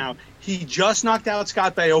out right now. He just knocked out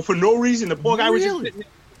Scott Baio for no reason. The poor guy was just sitting there.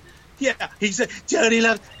 Yeah, he said, Johnny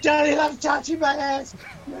loves touching my ass.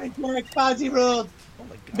 Like Fonzie ruled. Oh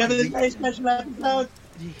my God. Remember this very special episode?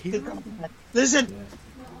 Listen.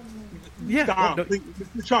 Yeah.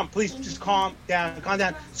 Mr. Trump, please just calm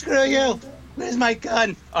down. Screw you. Where's my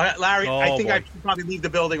gun? Larry, I think I should probably leave the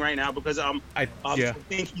building right now because I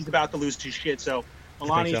think he's about to lose his shit. So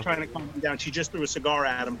Melania's trying to calm him down. She just threw a cigar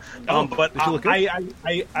at him. But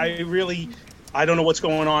I really don't know what's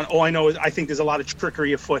going on. All I know is I think there's a lot of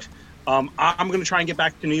trickery afoot. I'm going to try and get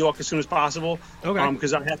back to New York as soon as possible. Okay.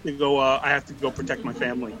 Because I have to go protect my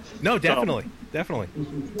family. No, definitely. We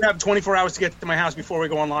have 24 hours to get to my house before we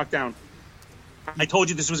go on lockdown. I told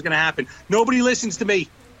you this was going to happen. Nobody listens to me.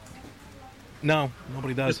 No,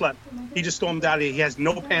 nobody does. He just stormed out of here. He has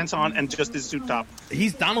no pants on and just his suit top.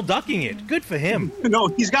 He's Donald Ducking it. Good for him. No,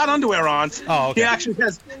 he's got underwear on. Oh, okay.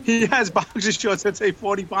 He has boxer shorts that say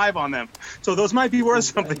 45 on them. So those might be worth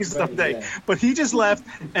something someday. But he just left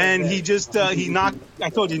and he knocked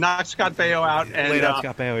Scott Baio out and laid out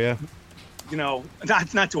Scott Baio, yeah. You know,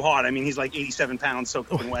 not too hard. I mean, he's like 87 pounds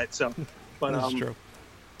soaking wet. So, but that's true.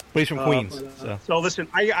 But he's from Queens. So listen,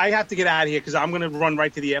 I have to get out of here because I'm going to run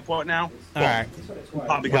right to the airport now. All right.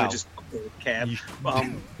 Probably going to just cab.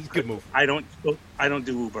 Good move. I don't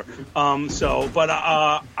do Uber. I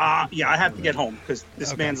have to get home because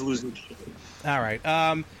this man's losing shit. All right.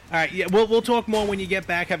 Yeah, we'll talk more when you get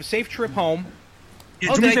back. Have a safe trip home.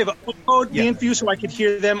 Yeah, do me a favor. Upload the interview so I could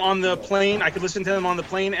hear them on the plane. I could listen to them on the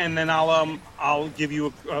plane, and then I'll give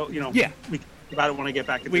you about it when I get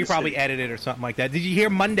back. We could probably edit it or something like that. Did you hear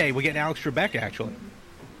Monday? We're getting Alex Trebek, actually.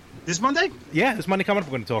 This Monday? Yeah, this Monday coming up.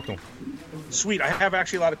 We're going to talk to him. Sweet. I have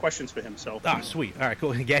actually a lot of questions for him. So. Sweet. All right,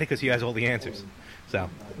 cool. Get it because he has all the answers. So.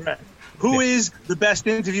 Right. Who is the best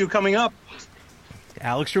interview coming up?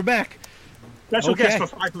 Alex Trebek. Special guest for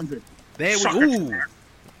 500. There we go.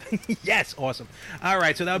 Yes, awesome. All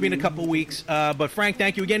right, so that'll be in a couple weeks. But Frank,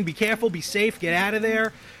 thank you again. Be careful, be safe, get out of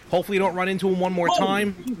there. Hopefully you don't run into him one more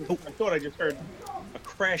time. I thought I just heard a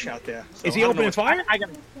crash out there. So is he opening fire? All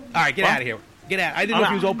right, get out of here. Get out. I didn't know if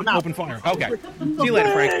he was open fire. Okay. See you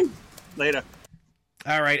later, Frank. Later.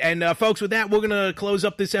 All right, and folks, with that, we're going to close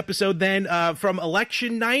up this episode then from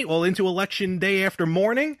election night, into election day after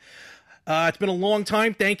morning. It's been a long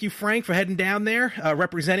time. Thank you, Frank, for heading down there,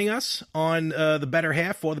 representing us on the better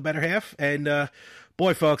half, for the better half. And,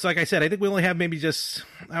 boy, folks, like I said, I think we only have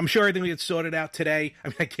I'm sure everything will get sorted out today. I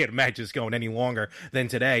mean, I can't imagine it's going any longer than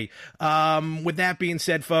today. With that being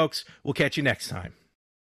said, folks, we'll catch you next time.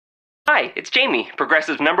 Hi, it's Jamie,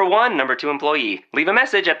 Progressive number 1, number 2 employee. Leave a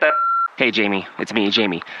message at the... Hey, Jamie, it's me,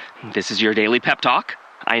 Jamie. This is your daily pep talk.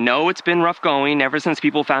 I know it's been rough going ever since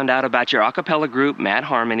people found out about your a cappella group, Mad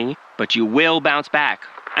Harmony, but you will bounce back.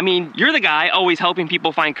 I mean, you're the guy always helping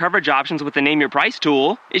people find coverage options with the Name Your Price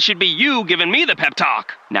tool. It should be you giving me the pep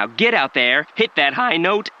talk. Now get out there, hit that high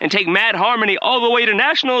note, and take Mad Harmony all the way to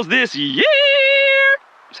nationals this year!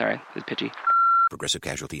 Sorry, it's pitchy. Progressive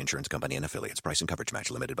Casualty Insurance Company and Affiliates. Price and coverage match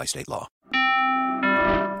limited by state law.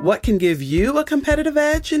 What can give you a competitive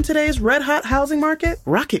edge in today's red-hot housing market?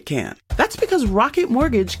 Rocket can. That's because Rocket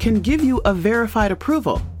Mortgage can give you a verified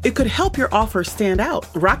approval. It could help your offer stand out.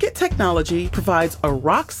 Rocket Technology provides a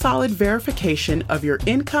rock-solid verification of your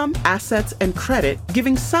income, assets, and credit,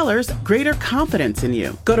 giving sellers greater confidence in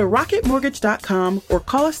you. Go to rocketmortgage.com or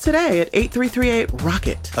call us today at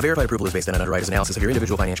 8338-ROCKET. A verified approval is based on an underwriter's analysis of your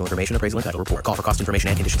individual financial information, appraisal, and title report. Call for cost information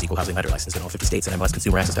and conditions. Equal housing lender license in all 50 states and MLS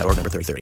ConsumerAccess.org number 3030.